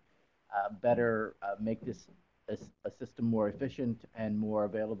can better make this a system more efficient and more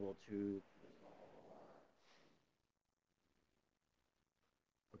available to.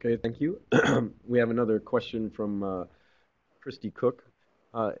 Okay, thank you. We have another question from Christy Cook.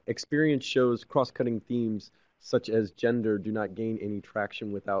 Experience shows cross-cutting themes such as gender do not gain any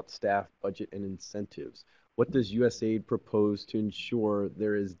traction without staff, budget, and incentives. What does USAID propose to ensure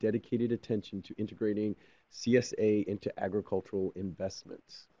there is dedicated attention to integrating CSA into agricultural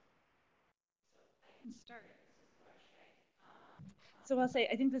investments? I can start. So I'll say,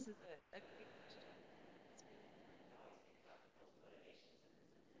 I think this is a great question.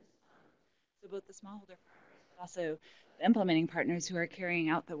 So both the smallholder farmers, but also the implementing partners who are carrying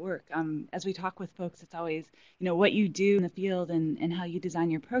out the work. As we talk with folks, it's always, what you do in the field and how you design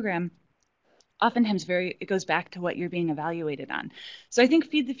your program. Oftentimes it goes back to what you're being evaluated on. So I think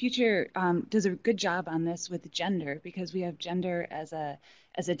Feed the Future does a good job on this with gender, because we have gender as a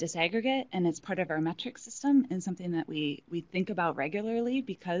disaggregate, and it's part of our metric system and something that we think about regularly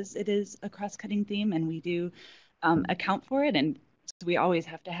because it is a cross-cutting theme and we do account for it, and so we always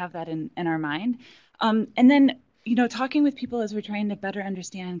have to have that in our mind. And then, talking with people as we're trying to better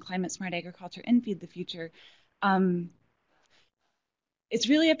understand climate smart agriculture and Feed the Future, it's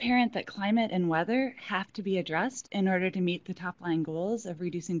really apparent that climate and weather have to be addressed in order to meet the top line goals of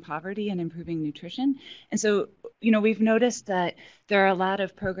reducing poverty and improving nutrition. And so, we've noticed that there are a lot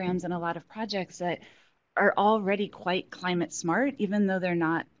of programs and a lot of projects that are already quite climate smart, even though they're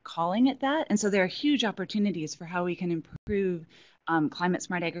not calling it that. And so there are huge opportunities for how we can improve climate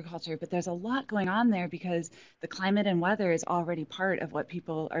smart agriculture, but there's a lot going on there because the climate and weather is already part of what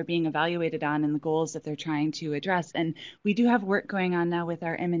people are being evaluated on and the goals that they're trying to address. And we do have work going on now with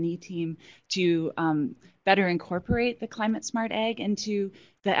our M&E team to better incorporate the climate smart ag into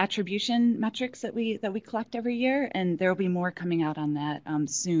the attribution metrics that we collect every year, and there will be more coming out on that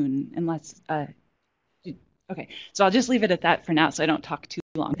soon, unless okay, so I'll just leave it at that for now so I don't talk too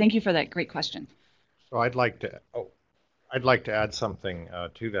long. Thank you for that great question. So I'd like to add something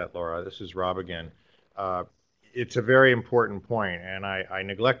to that, Laura. This is Rob again. It's a very important point, and I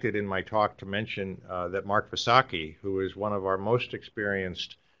neglected in my talk to mention that Mark Visocky, who is one of our most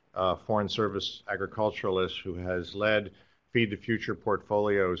experienced Foreign Service agriculturalists who has led Feed the Future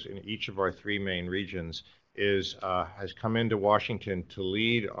portfolios in each of our three main regions, has come into Washington to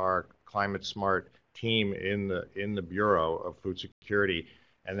lead our climate smart team in the Bureau of Food Security,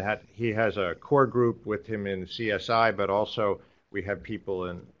 and that he has a core group with him in CSI, but also we have people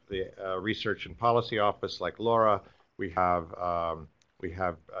in the Research and Policy Office like Laura. We have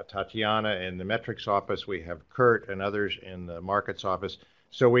Tatiana in the Metrics Office. We have Kurt and others in the Markets Office.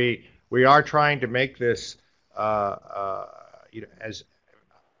 So we are trying to make this as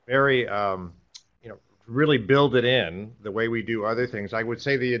very really build it in the way we do other things. I would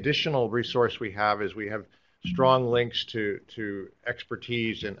say the additional resource we have is we have strong links to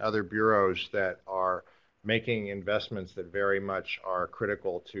expertise in other bureaus that are making investments that very much are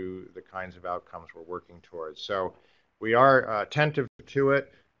critical to the kinds of outcomes we're working towards. So we are attentive to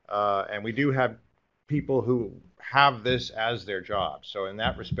it, and we do have people who have this as their job. So in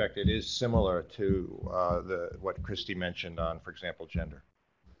that respect, it is similar to what Christy mentioned on, for example, gender.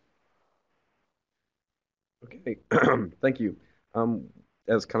 Okay, thank you.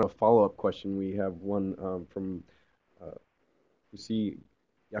 As kind of a follow-up question, we have one from Husi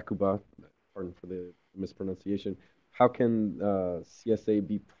Yakuba, pardon for the mispronunciation. How can CSA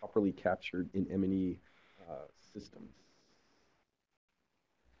be properly captured in M&E systems?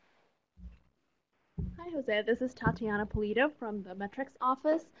 Hi, Jose. This is Tatiana Pulido from the Metrics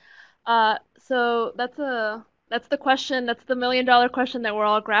office. So that's the question. That's the million-dollar question that we're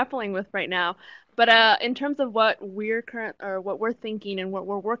all grappling with right now. But in terms of what we're thinking and what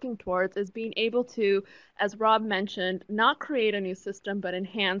we're working towards is being able to, as Rob mentioned, not create a new system, but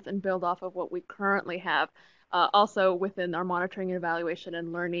enhance and build off of what we currently have. Also within our monitoring and evaluation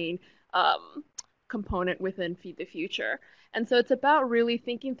and learning component within Feed the Future. And so it's about really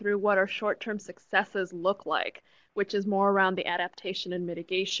thinking through what our short-term successes look like, which is more around the adaptation and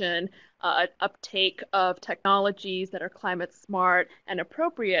mitigation, uptake of technologies that are climate smart and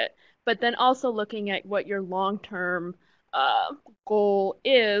appropriate, but then also looking at what your long-term goal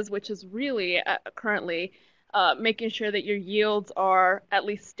is, which is really currently making sure that your yields are at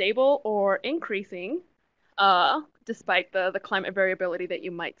least stable or increasing despite the climate variability that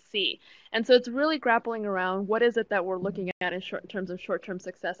you might see. And so it's really grappling around what is it that we're looking at in terms of short-term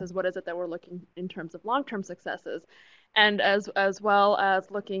successes, what is it that we're looking in terms of long-term successes, and as well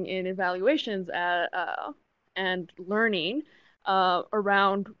as looking in evaluations and learning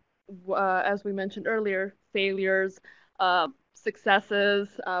around, as we mentioned earlier, failures, successes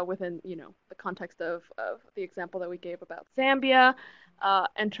within the context of the example that we gave about Zambia,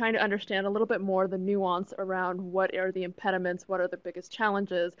 and trying to understand a little bit more the nuance around what are the impediments, what are the biggest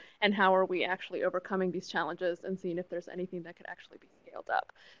challenges, and how are we actually overcoming these challenges and seeing if there's anything that could actually be scaled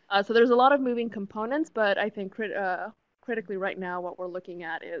up. So there's a lot of moving components, but I think critically right now what we're looking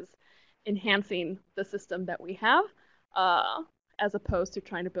at is enhancing the system that we have as opposed to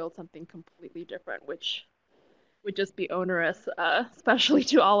trying to build something completely different, which would just be onerous, especially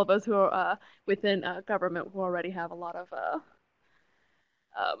to all of us who are within government who already have a lot of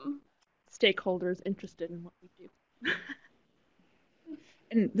stakeholders interested in what we do.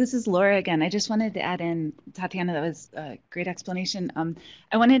 And this is Laura again. I just wanted to add in, Tatiana, that was a great explanation.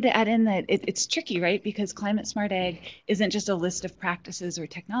 I wanted to add in that it's tricky, right? Because climate smart ag isn't just a list of practices or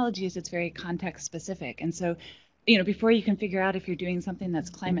technologies, it's very context specific. And so, before you can figure out if you're doing something that's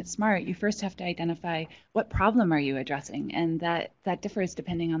climate smart, you first have to identify what problem are you addressing, and that differs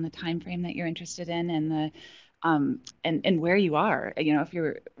depending on the time frame that you're interested in and the and where you are. If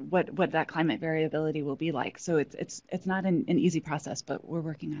you're what that climate variability will be like. So it's not an easy process, but we're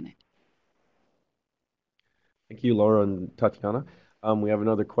working on it. Thank you, Laura and Tatiana. We have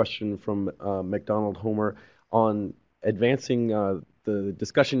another question from McDonald Homer on advancing the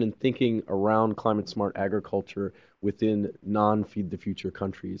discussion and thinking around climate smart agriculture within non-Feed the Future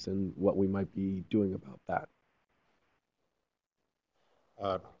countries and what we might be doing about that.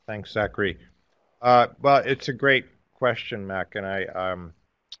 Thanks, Zachary. Well, it's a great question, Mac, and as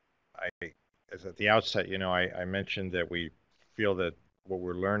at the outset, I mentioned that we feel that what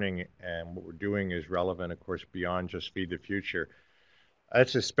we're learning and what we're doing is relevant, of course, beyond just Feed the Future.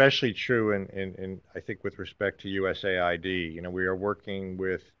 That's especially true in I think with respect to USAID. We are working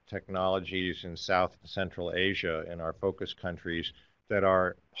with technologies in South and Central Asia in our focus countries that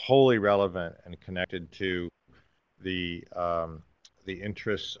are wholly relevant and connected to the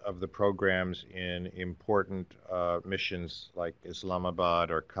interests of the programs in important missions like Islamabad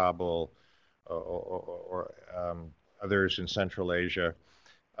or Kabul or others in Central Asia.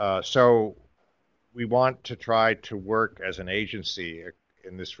 So we want to try to work as an agency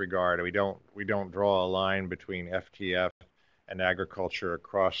in this regard. We don't draw a line between FTF and agriculture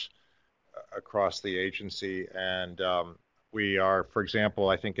across the agency, and we are, for example,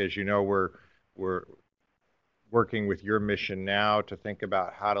 I think as you know, we're working with your mission now to think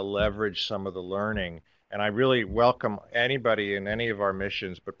about how to leverage some of the learning. And I really welcome anybody in any of our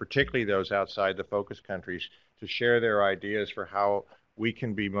missions, but particularly those outside the focus countries, to share their ideas for how we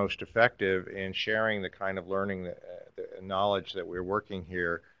can be most effective in sharing the kind of learning, the knowledge that we're working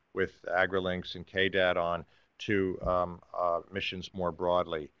here with AgriLinks and KDAD on to missions more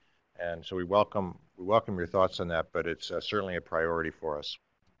broadly. And so we welcome your thoughts on that, but it's certainly a priority for us.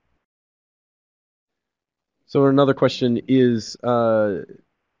 So another question is talking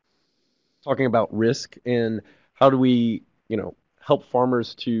about risk and how do we, help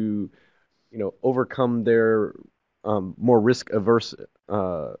farmers to, overcome their more risk-averse,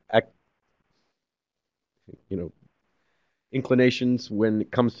 inclinations when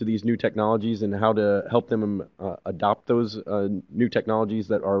it comes to these new technologies, and how to help them adopt those new technologies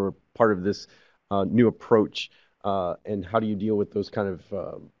that are part of this new approach, and how do you deal with those kind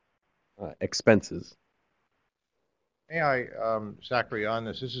of expenses? May I, Zachary, on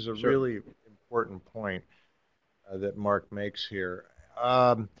this? This is a really important point that Mark makes here.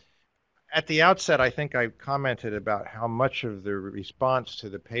 At the outset, I think I commented about how much of the response to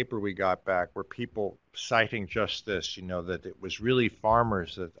the paper we got back were people citing just this, that it was really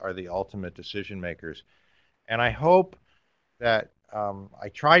farmers that are the ultimate decision makers. And I hope that I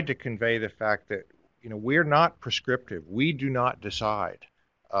tried to convey the fact that, we're not prescriptive. We do not decide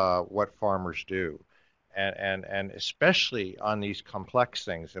what farmers do. And especially on these complex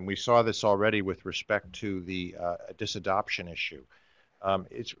things, and we saw this already with respect to the disadoption issue.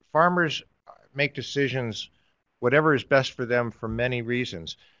 It's farmers make decisions, whatever is best for them for many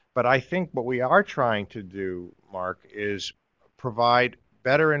reasons. But I think what we are trying to do, Mark, is provide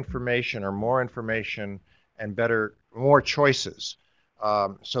better information or more information and more choices.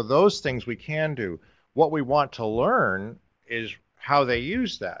 So those things we can do. What we want to learn is how they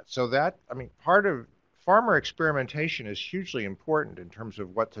use that. So that, part of farmer experimentation is hugely important in terms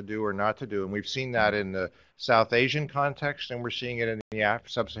of what to do or not to do. And we've seen that in the South Asian context, and we're seeing it in the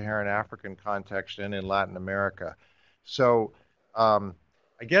sub-Saharan African context and in Latin America. So I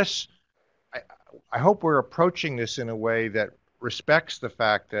guess I hope we're approaching this in a way that respects the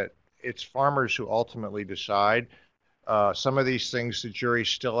fact that it's farmers who ultimately decide. Some of these things, the jury's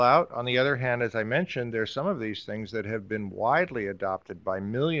still out. On the other hand, as I mentioned, there's some of these things that have been widely adopted by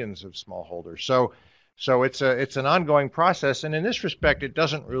millions of smallholders. So it's an ongoing process, and in this respect, it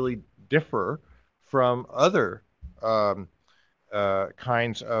doesn't really differ from other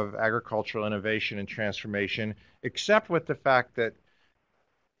kinds of agricultural innovation and transformation, except with the fact that,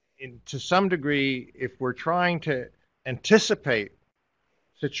 to some degree, if we're trying to anticipate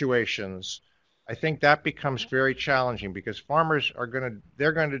situations, I think that becomes very challenging because farmers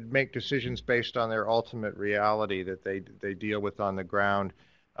they're going to make decisions based on their ultimate reality that they deal with on the ground.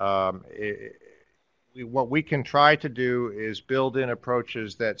 What we can try to do is build in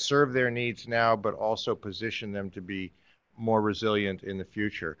approaches that serve their needs now, but also position them to be more resilient in the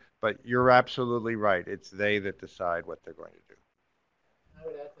future. But you're absolutely right. It's they that decide what they're going to do. I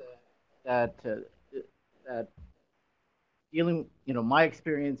would add to that dealing, my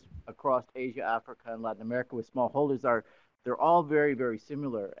experience across Asia, Africa, and Latin America with smallholders they're all very, very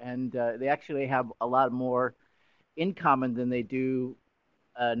similar, and they actually have a lot more in common than they do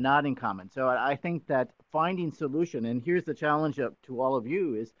not in common. So I think that finding solution, and here's the challenge to all of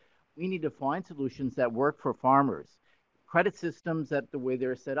you, is we need to find solutions that work for farmers. Credit systems, that the way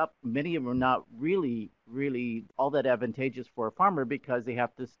they're set up, many of them are not really all that advantageous for a farmer because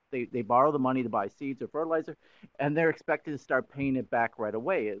they borrow the money to buy seeds or fertilizer, and they're expected to start paying it back right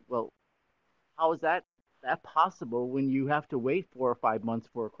away. Well, how is that possible when you have to wait 4 or 5 months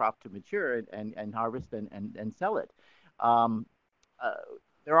for a crop to mature and harvest and sell it?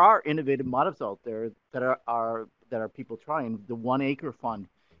 There are innovative models out there that are people trying. The 1 Acre Fund,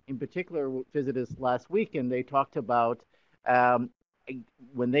 in particular, visited us last week, and they talked about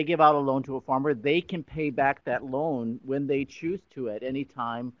when they give out a loan to a farmer, they can pay back that loan when they choose to at any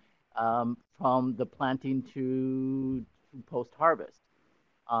time from the planting to post-harvest.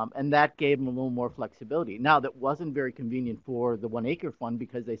 And that gave them a little more flexibility. Now, that wasn't very convenient for the 1 Acre Fund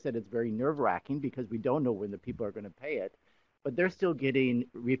because they said it's very nerve-wracking because we don't know when the people are going to pay it. But they're still getting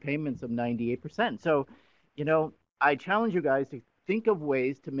repayments of 98%. So, I challenge you guys to think of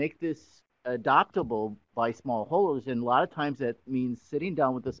ways to make this adoptable by smallholders. And a lot of times that means sitting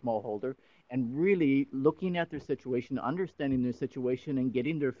down with the smallholder and really looking at their situation, understanding their situation, and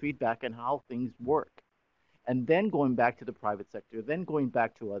getting their feedback on how things work. And then going back to the private sector, then going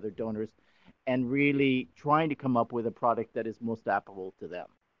back to other donors, and really trying to come up with a product that is most applicable to them.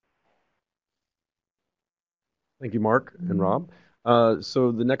 Thank you, Mark and Rob.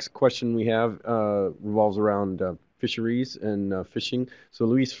 So the next question we have revolves around fisheries and fishing. So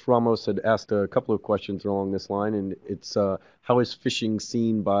Luis Ramos had asked a couple of questions along this line, and it's how is fishing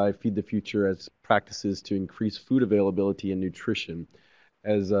seen by Feed the Future as practices to increase food availability and nutrition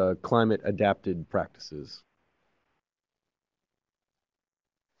as climate adapted practices?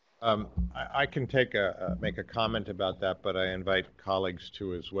 I can make a comment about that, but I invite colleagues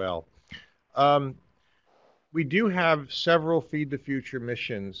to as well. We do have several Feed the Future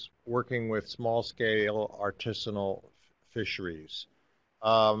missions working with small-scale artisanal fisheries.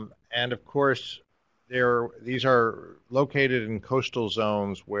 And of course, these are located in coastal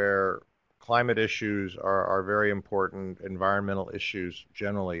zones where climate issues are very important, environmental issues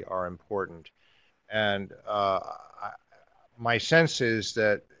generally are important. And my sense is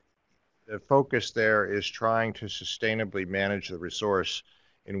that the focus there is trying to sustainably manage the resource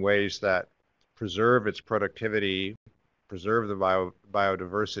in ways that preserve its productivity, preserve the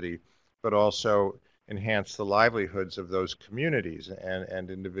biodiversity, but also enhance the livelihoods of those communities and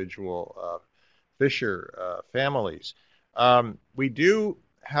individual fisher families. We do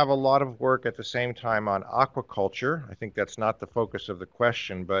have a lot of work at the same time on aquaculture. I think that's not the focus of the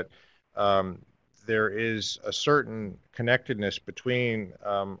question, but there is a certain connectedness between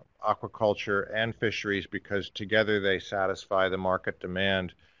aquaculture and fisheries because together they satisfy the market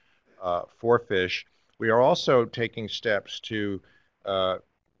demand for fish. We are also taking steps to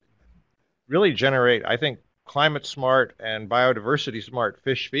really generate, I think, climate smart and biodiversity smart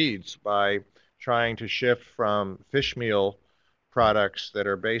fish feeds by trying to shift from fish meal products that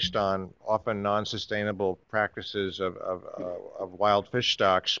are based on often non-sustainable practices of wild fish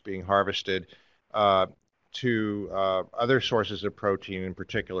stocks being harvested to other sources of protein, in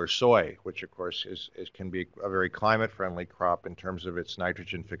particular soy, which of course can be a very climate-friendly crop in terms of its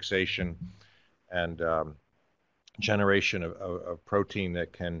nitrogen fixation and generation of protein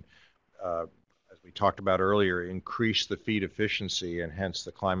that can, as we talked about earlier, increase the feed efficiency and hence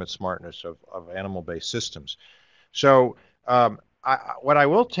the climate smartness of animal-based systems. So what I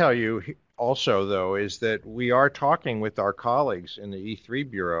will tell you also, though, is that we are talking with our colleagues in the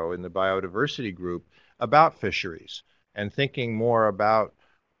E3 Bureau, in the biodiversity group, about fisheries and thinking more about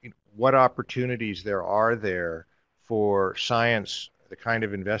what opportunities there are there for science, the kind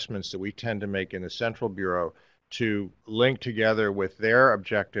of investments that we tend to make in the Central Bureau to link together with their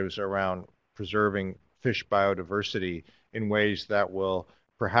objectives around preserving fish biodiversity in ways that will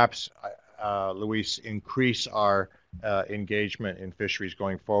perhaps, Luis, increase our engagement in fisheries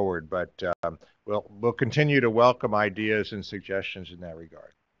going forward. But we'll continue to welcome ideas and suggestions in that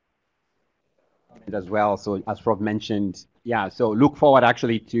regard. As well. So as Rob mentioned, yeah, so look forward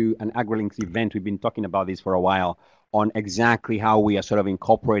actually to an AgriLinks event. We've been talking about this for a while on exactly how we are sort of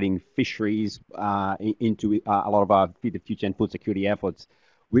incorporating fisheries into a lot of our Feed the Future and food security efforts.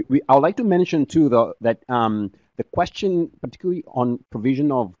 I would like to mention too, though, that the question, particularly on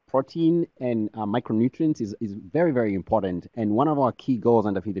provision of protein and micronutrients, is very, very important. And one of our key goals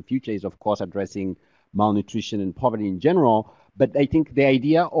under Feed the Future is, of course, addressing malnutrition and poverty in general. But I think the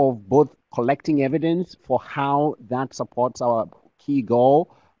idea of both collecting evidence for how that supports our key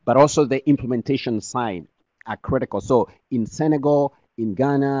goal, but also the implementation side are critical. So in Senegal, in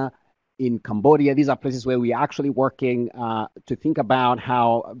Ghana, in Cambodia, these are places where we are actually working to think about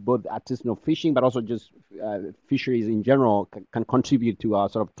how both artisanal fishing, but also just fisheries in general can contribute to our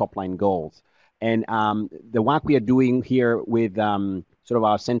sort of top line goals. And the work we are doing here with sort of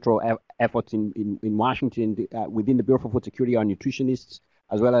our central efforts in Washington within the Bureau for Food Security, our nutritionists,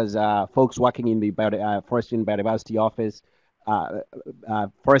 as well as folks working in the Forestry and Biodiversity Office,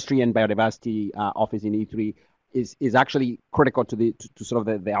 Forestry and Biodiversity Office in E3, is actually critical to sort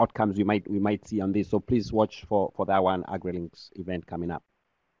of the outcomes we might see on this. So please watch for that one AgriLinks event coming up.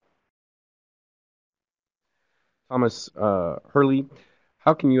 Thomas Hurley,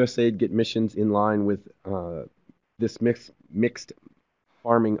 how can USAID get missions in line with this mixed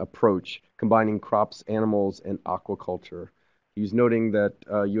farming approach, combining crops, animals, and aquaculture? He's noting that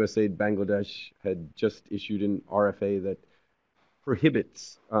USAID Bangladesh had just issued an RFA that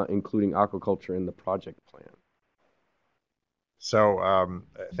prohibits including aquaculture in the project plan. So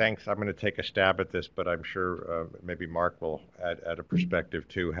thanks. I'm going to take a stab at this, but I'm sure maybe Mark will add a perspective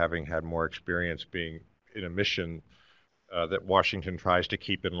too, having had more experience being in a mission that Washington tries to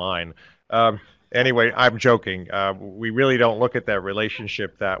keep in line. Anyway, I'm joking. We really don't look at that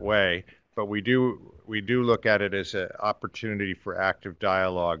relationship that way, but we do look at it as an opportunity for active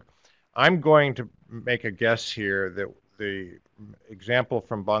dialogue. I'm going to make a guess here that the example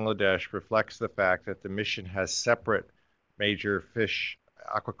from Bangladesh reflects the fact that the mission has separate major fish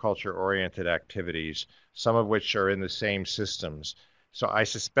aquaculture-oriented activities, some of which are in the same systems. So I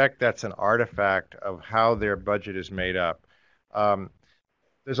suspect that's an artifact of how their budget is made up.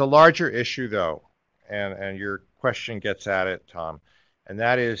 There's a larger issue, though, and your question gets at it, Tom, and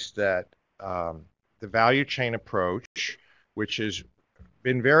that is that the value chain approach, which has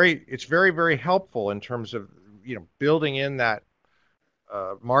been it's very, very helpful in terms of building in that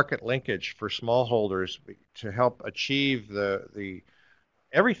market linkage for smallholders to help achieve the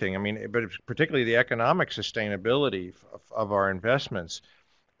everything. I mean, but particularly the economic sustainability of our investments.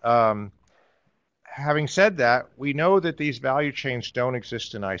 Having said that, we know that these value chains don't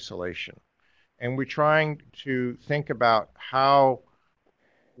exist in isolation, and we're trying to think about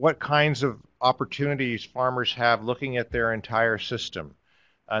what kinds of opportunities farmers have looking at their entire system.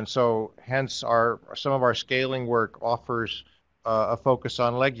 And so hence some of our scaling work offers a focus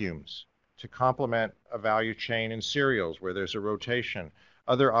on legumes to complement a value chain in cereals where there's a rotation.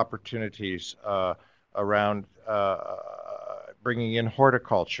 Other opportunities around bringing in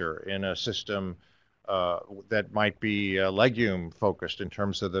horticulture in a system that might be legume focused in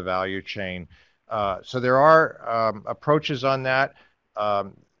terms of the value chain. So there are approaches on that.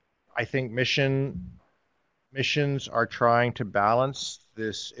 I think missions are trying to balance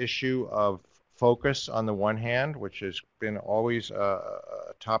this issue of focus on the one hand, which has been always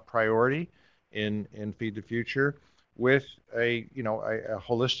a top priority in Feed the Future, with a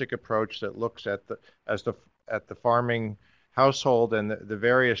holistic approach that looks at the farming household and the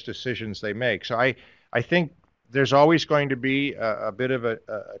various decisions they make. So I think there's always going to be a bit of a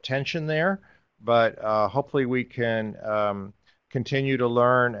tension there, but hopefully we can continue to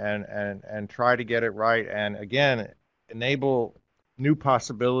learn and try to get it right, and again enable new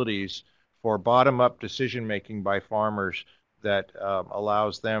possibilities for bottom-up decision making by farmers that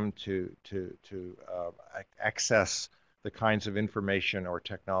allows them to access the kinds of information or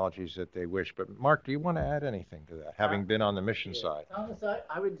technologies that they wish. But Mark, do you want to add anything to that, having been on the mission side? Thomas,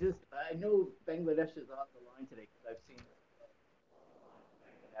 I know Bangladesh is on the line today because I've seen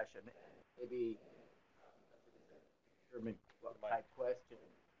Bangladesh, and maybe German type question.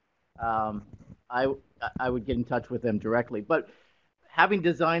 I would get in touch with them directly, but having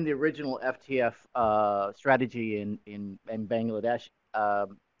designed the original FTF strategy in Bangladesh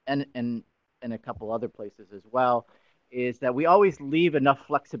and a couple other places as well, is that we always leave enough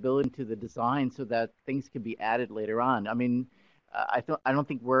flexibility to the design so that things can be added later on. I mean, I don't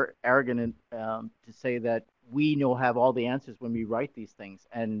think we're arrogant to say that we have all the answers when we write these things,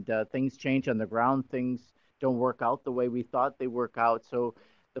 and things change on the ground. Things don't work out the way we thought they work out. So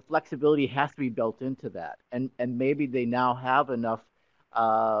the flexibility has to be built into that, and maybe they now have enough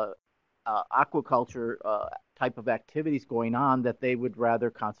aquaculture type of activities going on that they would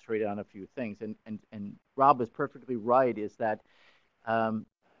rather concentrate on a few things. And Rob is perfectly right, is that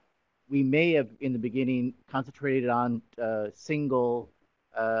we may have in the beginning concentrated on single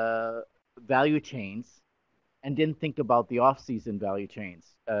value chains and didn't think about the off-season value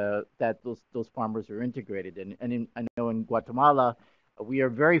chains that those farmers are integrated in. And I know in Guatemala, we are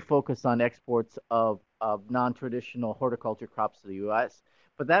very focused on exports of non-traditional horticulture crops to the U.S.,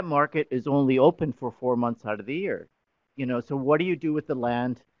 but that market is only open for 4 months out of the year. So what do you do with the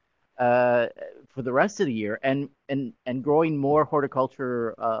land for the rest of the year? And growing more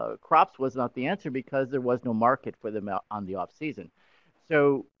horticulture crops was not the answer because there was no market for them on the off season.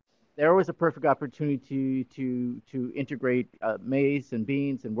 So there was a perfect opportunity to integrate maize and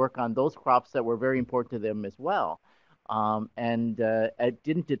beans and work on those crops that were very important to them as well. And it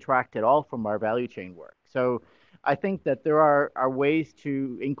didn't detract at all from our value chain work. So I think that there are ways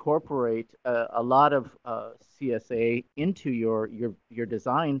to incorporate a lot of CSA into your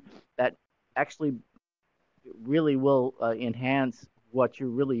design that actually really will enhance what you're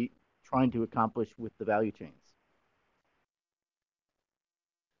really trying to accomplish with the value chains.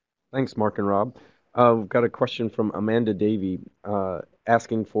 Thanks, Mark and Rob. We've got a question from Amanda Davey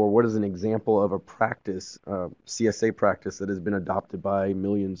asking for what is an example of a practice, CSA practice, that has been adopted by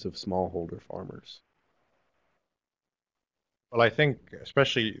millions of smallholder farmers. Well, I think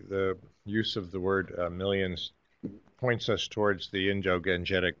especially the use of the word millions points us towards the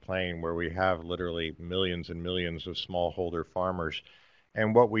Indo-Gangetic Plain, where we have literally millions and millions of smallholder farmers.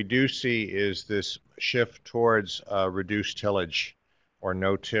 And what we do see is this shift towards reduced tillage or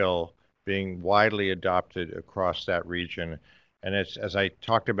no-till being widely adopted across that region. And it's, as I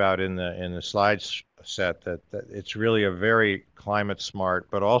talked about in the slides set, that it's really a very climate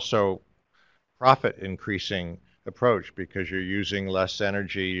smart, but also profit increasing approach, because you're using less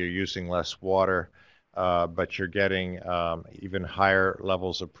energy, you're using less water, but you're getting even higher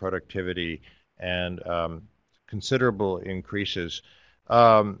levels of productivity and considerable increases.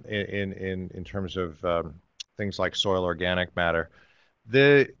 in terms of things like soil organic matter.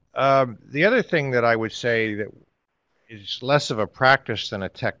 The other thing that I would say that is less of a practice than a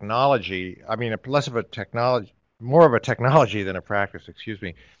technology, I mean, less of a technology, more of a technology than a practice, excuse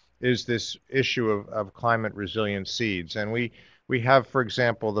me, is this issue of climate resilient seeds. And we have, for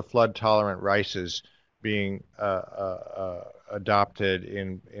example, the flood tolerant rices being adopted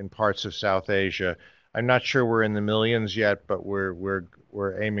in parts of South Asia. I'm not sure we're in the millions yet, but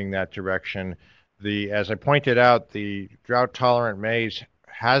we're aiming that direction. As I pointed out, the drought tolerant maize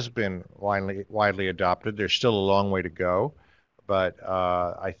has been widely adopted. There's still a long way to go, but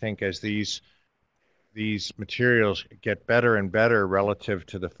I think as these materials get better and better relative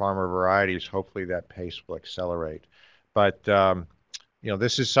to the farmer varieties, hopefully that pace will accelerate. But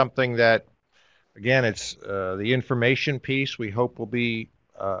this is something that, again, it's the information piece we hope will be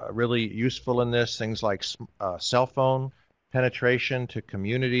really useful in this. Things like cell phone penetration to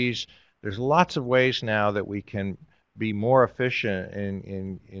communities. There's lots of ways now that we can be more efficient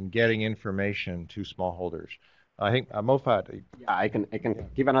in getting information to smallholders. I think Moffatt. Yeah, I can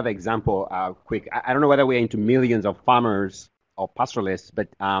give another example quick. I don't know whether we're into millions of farmers or pastoralists, but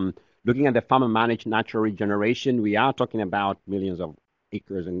looking at the farmer managed natural regeneration, we are talking about millions of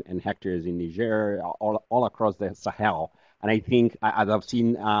acres and hectares in Niger, all across the Sahel. And I think, as I've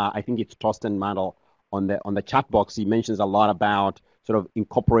seen, I think it's Torsten Mandel on the chat box. He mentions a lot about sort of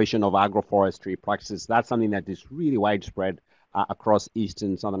incorporation of agroforestry practices. That's something that is really widespread across East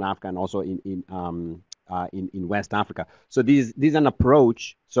and Southern Africa, and also in West Africa. So this is an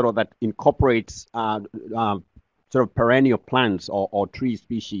approach sort of that incorporates sort of perennial plants or tree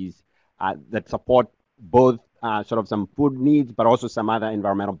species that support both sort of some food needs, but also some other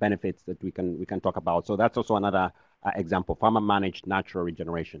environmental benefits that we can talk about. So that's also another example, farmer managed natural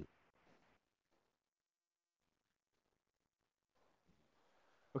regeneration.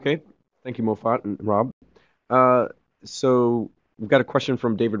 Okay, thank you, Moffatt and Rob. So we've got a question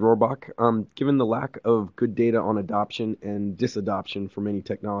from David Rohrbach. Given the lack of good data on adoption and disadoption for many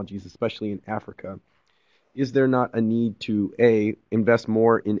technologies, especially in Africa, is there not a need to A, invest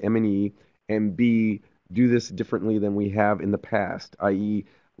more in M&E, and B, do this differently than we have in the past, i.e.,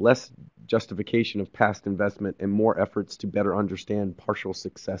 less justification of past investment and more efforts to better understand partial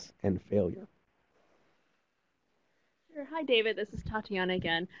success and failure? Sure. Hi, David. This is Tatiana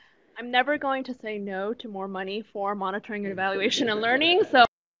again. I'm never going to say no to more money for monitoring and evaluation and learning, so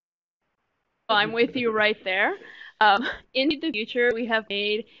I'm with you right there. In the future, we have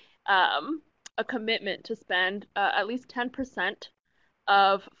made a commitment to spend at least 10%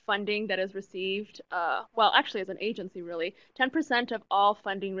 of funding that is received, well, actually as an agency really, 10% of all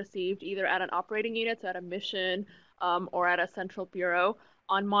funding received either at an operating unit, so at a mission, or at a central bureau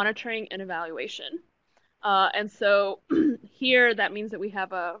on monitoring and evaluation. And so here that means that we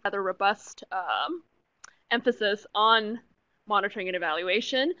have a rather robust emphasis on monitoring and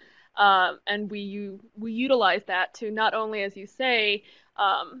evaluation, and we utilize that to not only, as you say,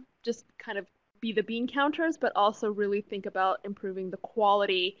 just kind of be the bean counters, but also really think about improving the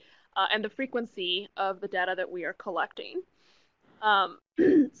quality and the frequency of the data that we are collecting.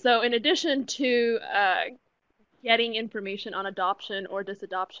 So in addition to getting information on adoption or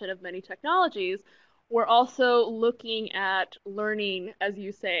disadoption of many technologies, we're also looking at learning, as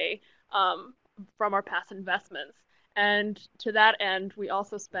you say, from our past investments. And to that end, we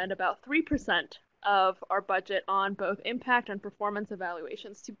also spend about 3% of our budget on both impact and performance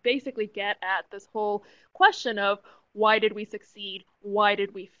evaluations to basically get at this whole question of why did we succeed? Why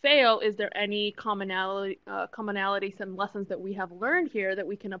did we fail? Is there any commonalities and lessons that we have learned here that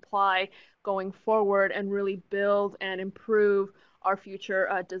we can apply going forward and really build and improve our future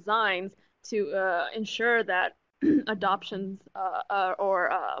designs to ensure that adoptions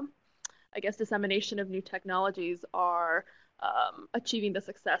or I guess dissemination of new technologies are achieving the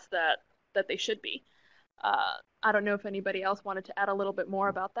success that they should be. I don't know if anybody else wanted to add a little bit more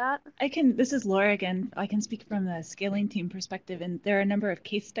about that. This is Laura again. I can speak from the scaling team perspective, and there are a number of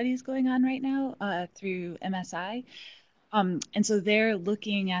case studies going on right now through MSI. And so they're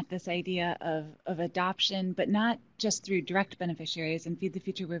looking at this idea of adoption, but not just through direct beneficiaries. In Feed the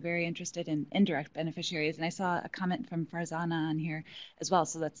Future, we're very interested in indirect beneficiaries. And I saw a comment from Farzana on here as well,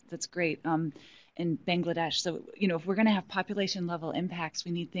 so that's great. In Bangladesh. So, if we're going to have population level impacts,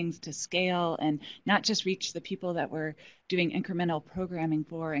 we need things to scale and not just reach the people that we're doing incremental programming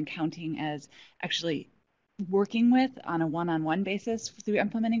for and counting as actually working with on a one-on-one basis through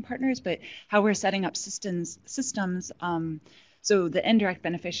implementing partners, but how we're setting up systems so the indirect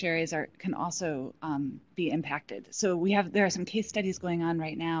beneficiaries can also be impacted. So there are some case studies going on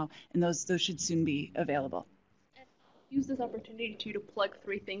right now, and those should soon be available. use this opportunity to plug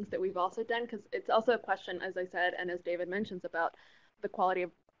three things that we've also done, because it's also a question, as I said, and as David mentions, about the quality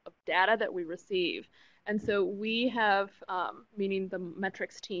of data that we receive. And so we have, meaning the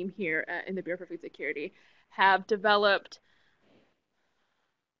metrics team here in the Bureau for Food Security, have developed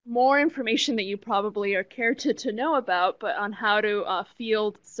more information that you probably are care to know about, but on how to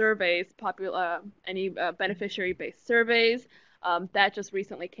field surveys, any beneficiary-based surveys. That just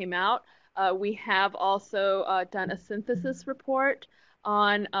recently came out. We have also done a synthesis report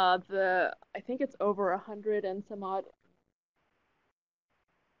on I think it's over 100 and some odd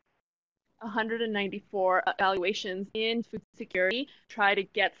 194 evaluations in food security, try to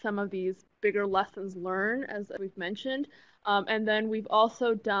get some of these bigger lessons learned, as we've mentioned. And then we've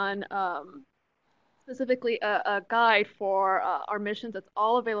also done specifically a guide for our missions that's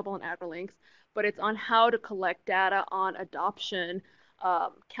all available in AgriLinks, but it's on how to collect data on adoption,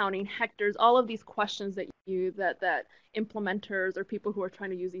 counting hectares, all of these questions that that implementers or people who are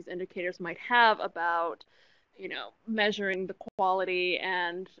trying to use these indicators might have about, measuring the quality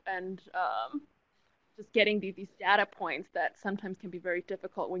and just getting these data points that sometimes can be very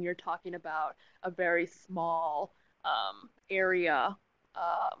difficult when you're talking about a very small area,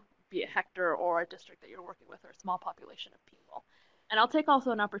 be it hectare or a district that you're working with, or a small population of people. And I'll take also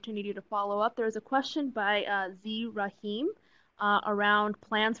an opportunity to follow up. There's a question by Z Rahim around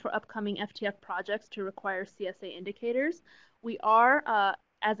plans for upcoming FTF projects to require CSA indicators. We are,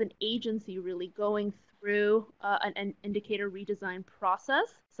 as an agency, really going through an indicator redesign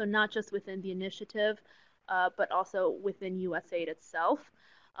process. So not just within the initiative, but also within USAID itself,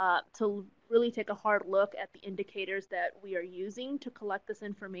 to really take a hard look at the indicators that we are using to collect this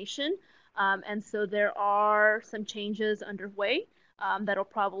information. And so there are some changes underway that'll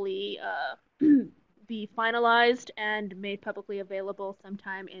probably be finalized and made publicly available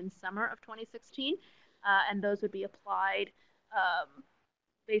sometime in summer of 2016. And those would be applied,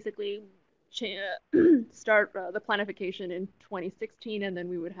 basically start the planification in 2016, and then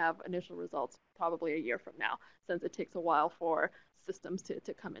we would have initial results probably a year from now, since it takes a while for systems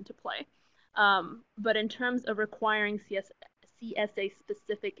to come into play. But in terms of requiring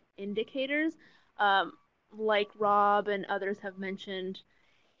CSA-specific indicators, like Rob and others have mentioned,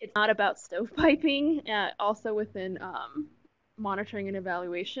 it's not about stovepiping, also within monitoring and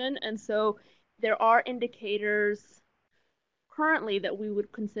evaluation. And so there are indicators currently that we would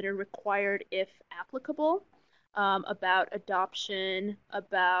consider required if applicable, about adoption,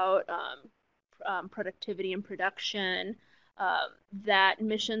 about productivity and production, that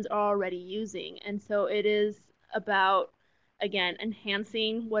missions are already using. And so it is about, again,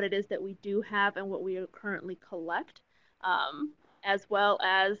 enhancing what it is that we do have and what we currently collect, as well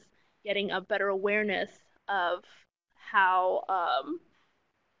as getting a better awareness of how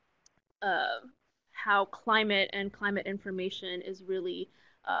climate and climate information is really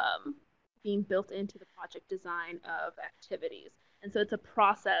being built into the project design of activities. And so it's a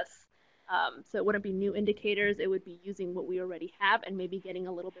process. So it wouldn't be new indicators, it would be using what we already have and maybe getting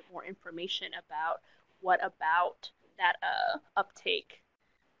a little bit more information about what about that uptake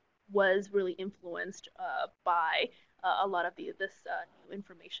was really influenced by a lot of this new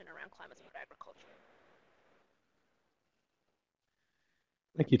information around climate smart agriculture.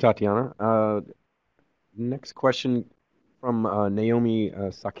 Thank you, Tatiana. Next question from Naomi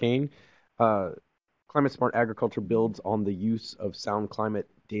Sakane. Climate smart agriculture builds on the use of sound climate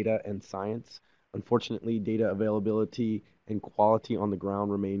data and science. Unfortunately, data availability and quality on the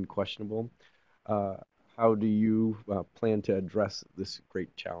ground remain questionable. How do you plan to address this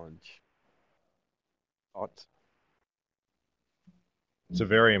great challenge? Thoughts? It's a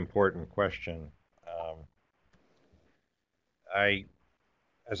very important question.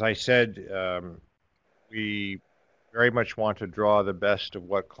 As I said, we very much want to draw the best of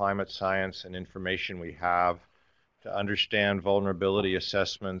what climate science and information we have to understand vulnerability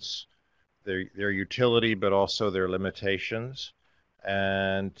assessments, their utility, but also their limitations,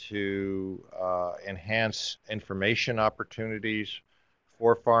 and to enhance information opportunities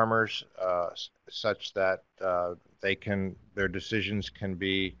for farmers such that their decisions can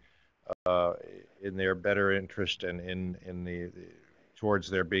be in their better interest and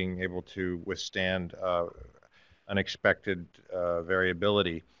towards their being able to withstand unexpected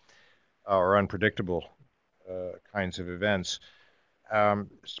variability or unpredictable kinds of events.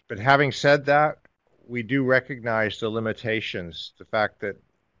 But having said that, we do recognize the limitations, the fact that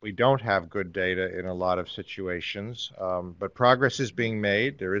we don't have good data in a lot of situations, but progress is being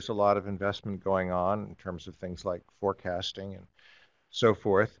made. There is a lot of investment going on in terms of things like forecasting and so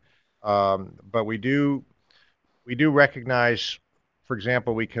forth. But we do recognize, for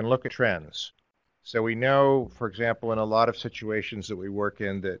example, we can look at trends. So we know, for example, in a lot of situations that we work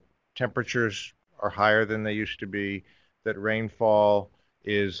in, that temperatures are higher than they used to be, that rainfall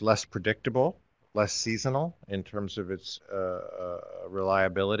is less predictable, less seasonal in terms of its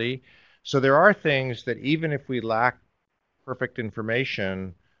reliability. So there are things that even if we lack perfect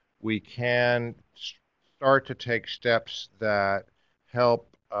information, we can start to take steps that help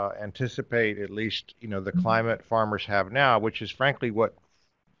anticipate at least, the climate farmers have now, which is frankly what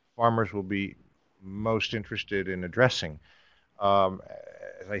farmers will be most interested in addressing. Um,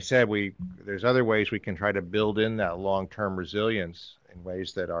 as I said, there's other ways we can try to build in that long-term resilience in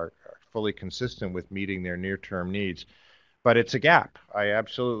ways that are fully consistent with meeting their near-term needs. But it's a gap. I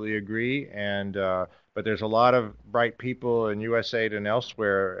absolutely agree. And but there's a lot of bright people in USAID and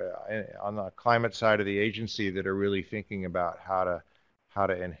elsewhere on the climate side of the agency that are really thinking about how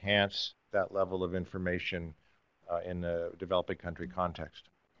to enhance that level of information in the developing country context.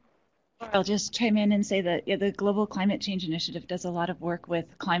 I'll just chime in and say that the Global Climate Change Initiative does a lot of work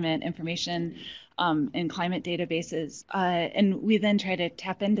with climate information and climate databases, and we then try to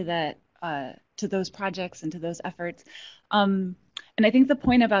tap into that to those projects and to those efforts. And I think the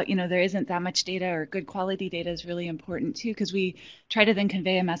point about, there isn't that much data or good quality data is really important too, because we try to then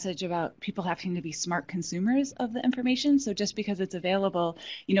convey a message about people having to be smart consumers of the information. So just because it's available,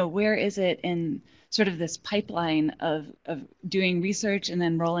 where is it in sort of this pipeline of doing research and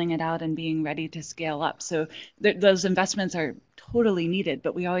then rolling it out and being ready to scale up? So those investments are totally needed,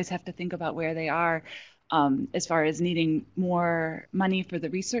 but we always have to think about where they are. As far as needing more money for the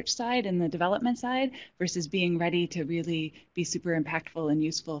research side and the development side versus being ready to really be super impactful and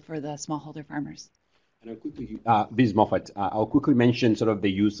useful for the smallholder farmers. And I'll quickly, this is Moffatt. I'll quickly mention sort of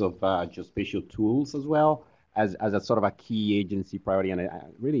the use of geospatial tools as well as a sort of a key agency priority and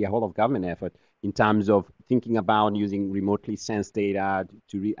really a whole of government effort in terms of thinking about using remotely sensed data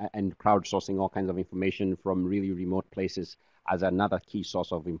and crowdsourcing all kinds of information from really remote places as another key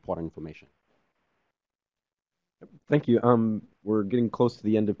source of important information. Thank you. We're getting close to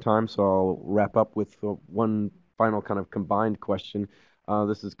the end of time, so I'll wrap up with one final kind of combined question.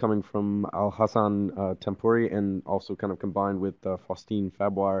 This is coming from Al Hassan Tempuri and also kind of combined with Faustine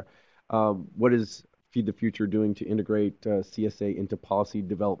Faboir. What is Feed the Future doing to integrate CSA into policy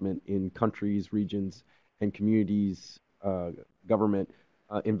development in countries, regions, and communities, government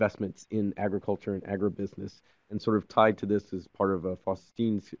investments in agriculture and agribusiness? And sort of tied to this as part of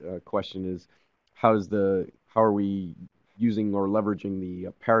Faustine's question is, how are we using or leveraging the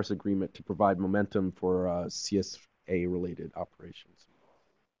Paris Agreement to provide momentum for CSA-related operations?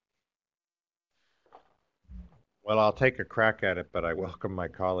 Well, I'll take a crack at it, but I welcome my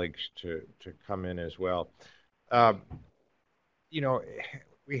colleagues to come in as well.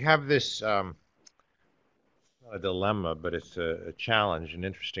 We have this, not a dilemma, but it's a challenge, an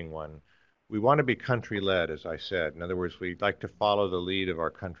interesting one. We want to be country-led, as I said. In other words, we'd like to follow the lead of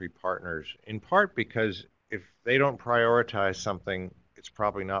our country partners, in part because if they don't prioritize something, it's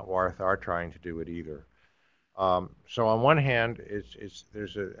probably not worth our trying to do it either. So on one hand,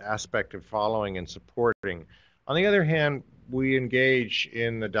 there's an aspect of following and supporting. On the other hand, we engage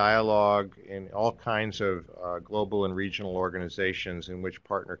in the dialogue in all kinds of global and regional organizations in which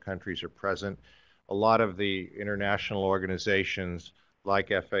partner countries are present. A lot of the international organizations like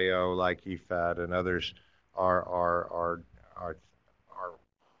FAO, like IFAD, and others are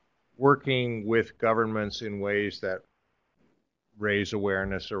working with governments in ways that raise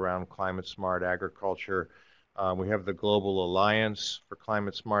awareness around climate smart agriculture. We have the Global Alliance for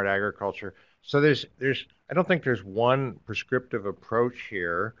Climate Smart Agriculture. So I don't think there's one prescriptive approach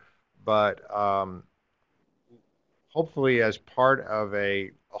here, but hopefully as part of a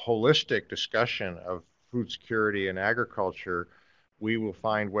holistic discussion of food security and agriculture, we will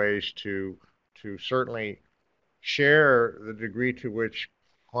find ways to certainly share the degree to which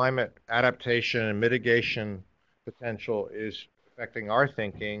climate adaptation and mitigation potential is affecting our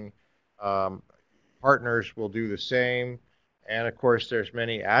thinking. Partners will do the same. And of course, there's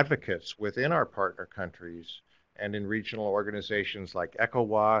many advocates within our partner countries and in regional organizations like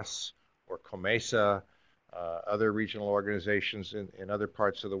ECOWAS or COMESA, other regional organizations in other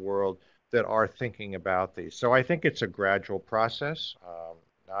parts of the world that are thinking about these. So I think it's a gradual process,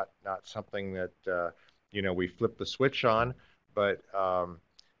 not something that we flip the switch on, but I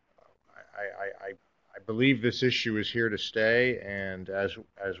believe this issue is here to stay, and as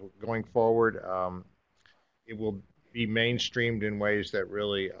going forward, it will be mainstreamed in ways that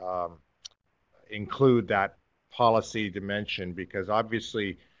really include that policy dimension, because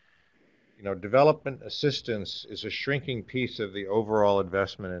obviously, development assistance is a shrinking piece of the overall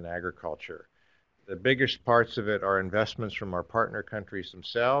investment in agriculture. The biggest parts of it are investments from our partner countries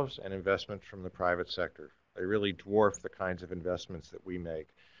themselves and investments from the private sector. They really dwarf the kinds of investments that we make.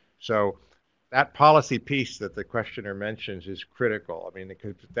 So that policy piece that the questioner mentions is critical. I mean,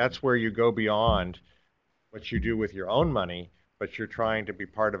 that's where you go beyond what you do with your own money, but you're trying to be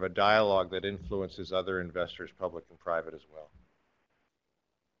part of a dialogue that influences other investors, public and private as well.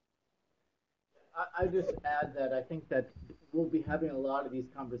 I just add that I think that we'll be having a lot of these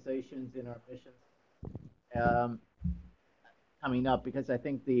conversations in our missions coming up, because I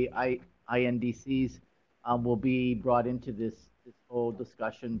think the INDCs will be brought into this whole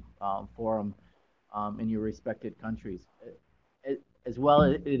discussion forum in your respected countries. As well,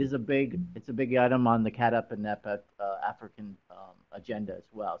 it's a big item on the CADP and NEPAT African agenda as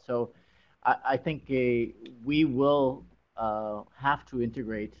well. So I think we will have to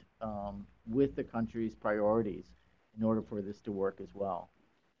integrate with the country's priorities in order for this to work as well.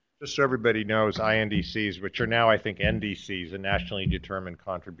 Just so everybody knows, INDCs, which are now, I think, NDCs, and nationally determined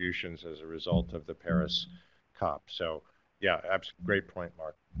contributions as a result of the Paris COP. So, yeah, great point,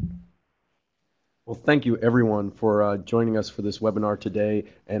 Mark. Well, thank you, everyone, for joining us for this webinar today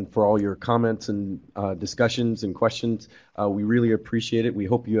and for all your comments and discussions and questions. We really appreciate it. We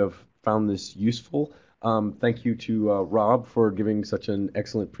hope you have found this useful. Thank you to Rob for giving such an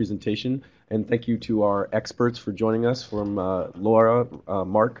excellent presentation. And thank you to our experts for joining us from Laura,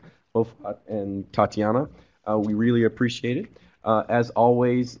 Mark, Moffatt, and Tatiana. We really appreciate it. As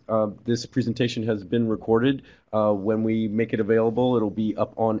always, this presentation has been recorded. When we make it available, it'll be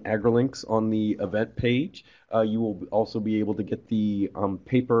up on AgriLinks on the event page. You will also be able to get the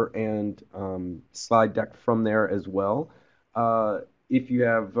paper and slide deck from there as well. If you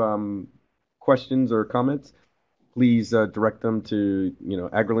have questions or comments, please direct them to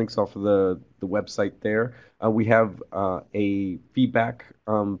AgriLinks off of the website there. We have a feedback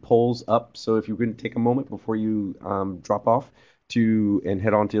polls up, so if you can take a moment before you drop off and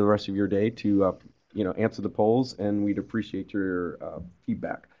head on to the rest of your day to answer the polls, and we'd appreciate your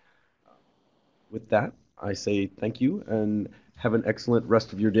feedback. With that, I say thank you and have an excellent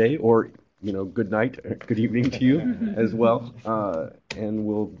rest of your day, or good night, good evening to you as well, and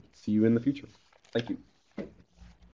we'll see you in the future. Thank you.